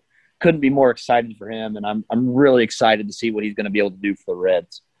Pat. So couldn't be more excited for him. And I'm really excited to see what he's going to be able to do for the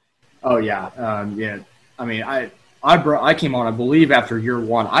Reds. Oh yeah. I came on, I believe, after year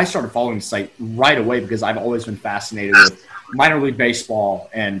one. I started following the site right away because I've always been fascinated with minor league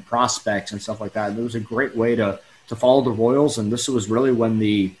baseball and prospects and stuff like that. And it was a great way to follow the Royals. And this was really when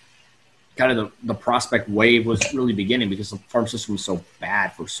the prospect wave was really beginning because the farm system was so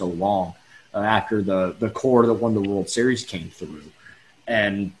bad for so long after the core that won the World Series came through.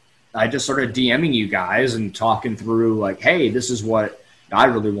 And I just started DMing you guys and talking through like, hey, this is what I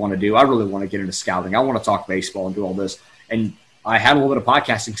really want to do. I really want to get into scouting. I want to talk baseball and do all this. And I had a little bit of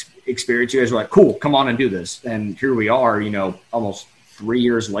podcasting experience. You guys were like, cool, come on and do this. And here we are, almost 3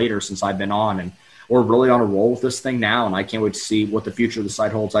 years later since I've been on, and we're really on a roll with this thing now. And I can't wait to see what the future of the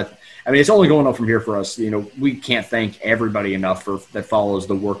site holds. It's only going up from here for us. We can't thank everybody enough that follows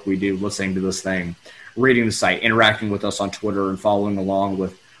the work we do, listening to this thing, reading the site, interacting with us on Twitter, and following along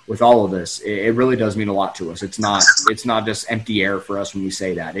with all of this. It really does mean a lot to us. It's not just empty air for us when we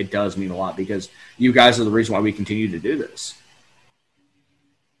say that. It does mean a lot because you guys are the reason why we continue to do this.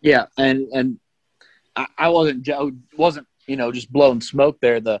 Yeah, and I wasn't just blowing smoke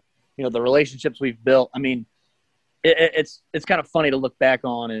there. The relationships we've built. It's kind of funny to look back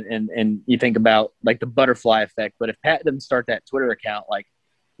on and you think about like the butterfly effect. But if Pat didn't start that Twitter account,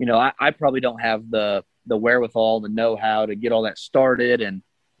 I probably don't have the wherewithal, the know-how to get all that started. And,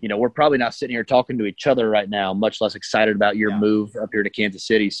 we're probably not sitting here talking to each other right now, much less excited about your move up here to Kansas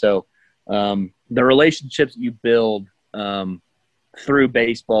City. So the relationships you build, through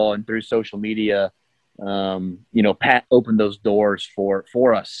baseball and through social media, Pat opened those doors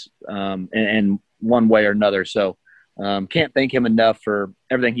for us and one way or another. So can't thank him enough for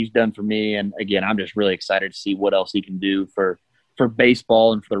everything he's done for me. And again, I'm just really excited to see what else he can do for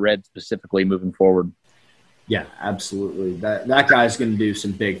baseball and for the Reds specifically moving forward. Yeah, absolutely. That guy's going to do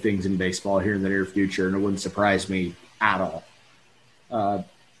some big things in baseball here in the near future, and it wouldn't surprise me at all. Broader.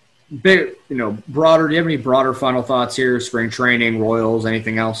 Do you have any broader final thoughts here? Spring training, Royals,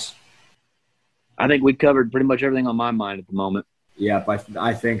 anything else? I think we covered pretty much everything on my mind at the moment. Yep,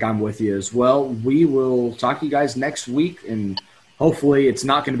 I think I'm with you as well. We will talk to you guys next week, and hopefully it's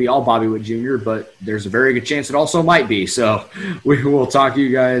not going to be all Bobby Witt Jr., but there's a very good chance it also might be. So we will talk to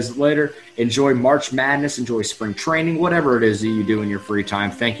you guys later. Enjoy March Madness. Enjoy spring training, whatever it is that you do in your free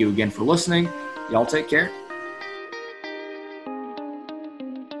time. Thank you again for listening. Y'all take care.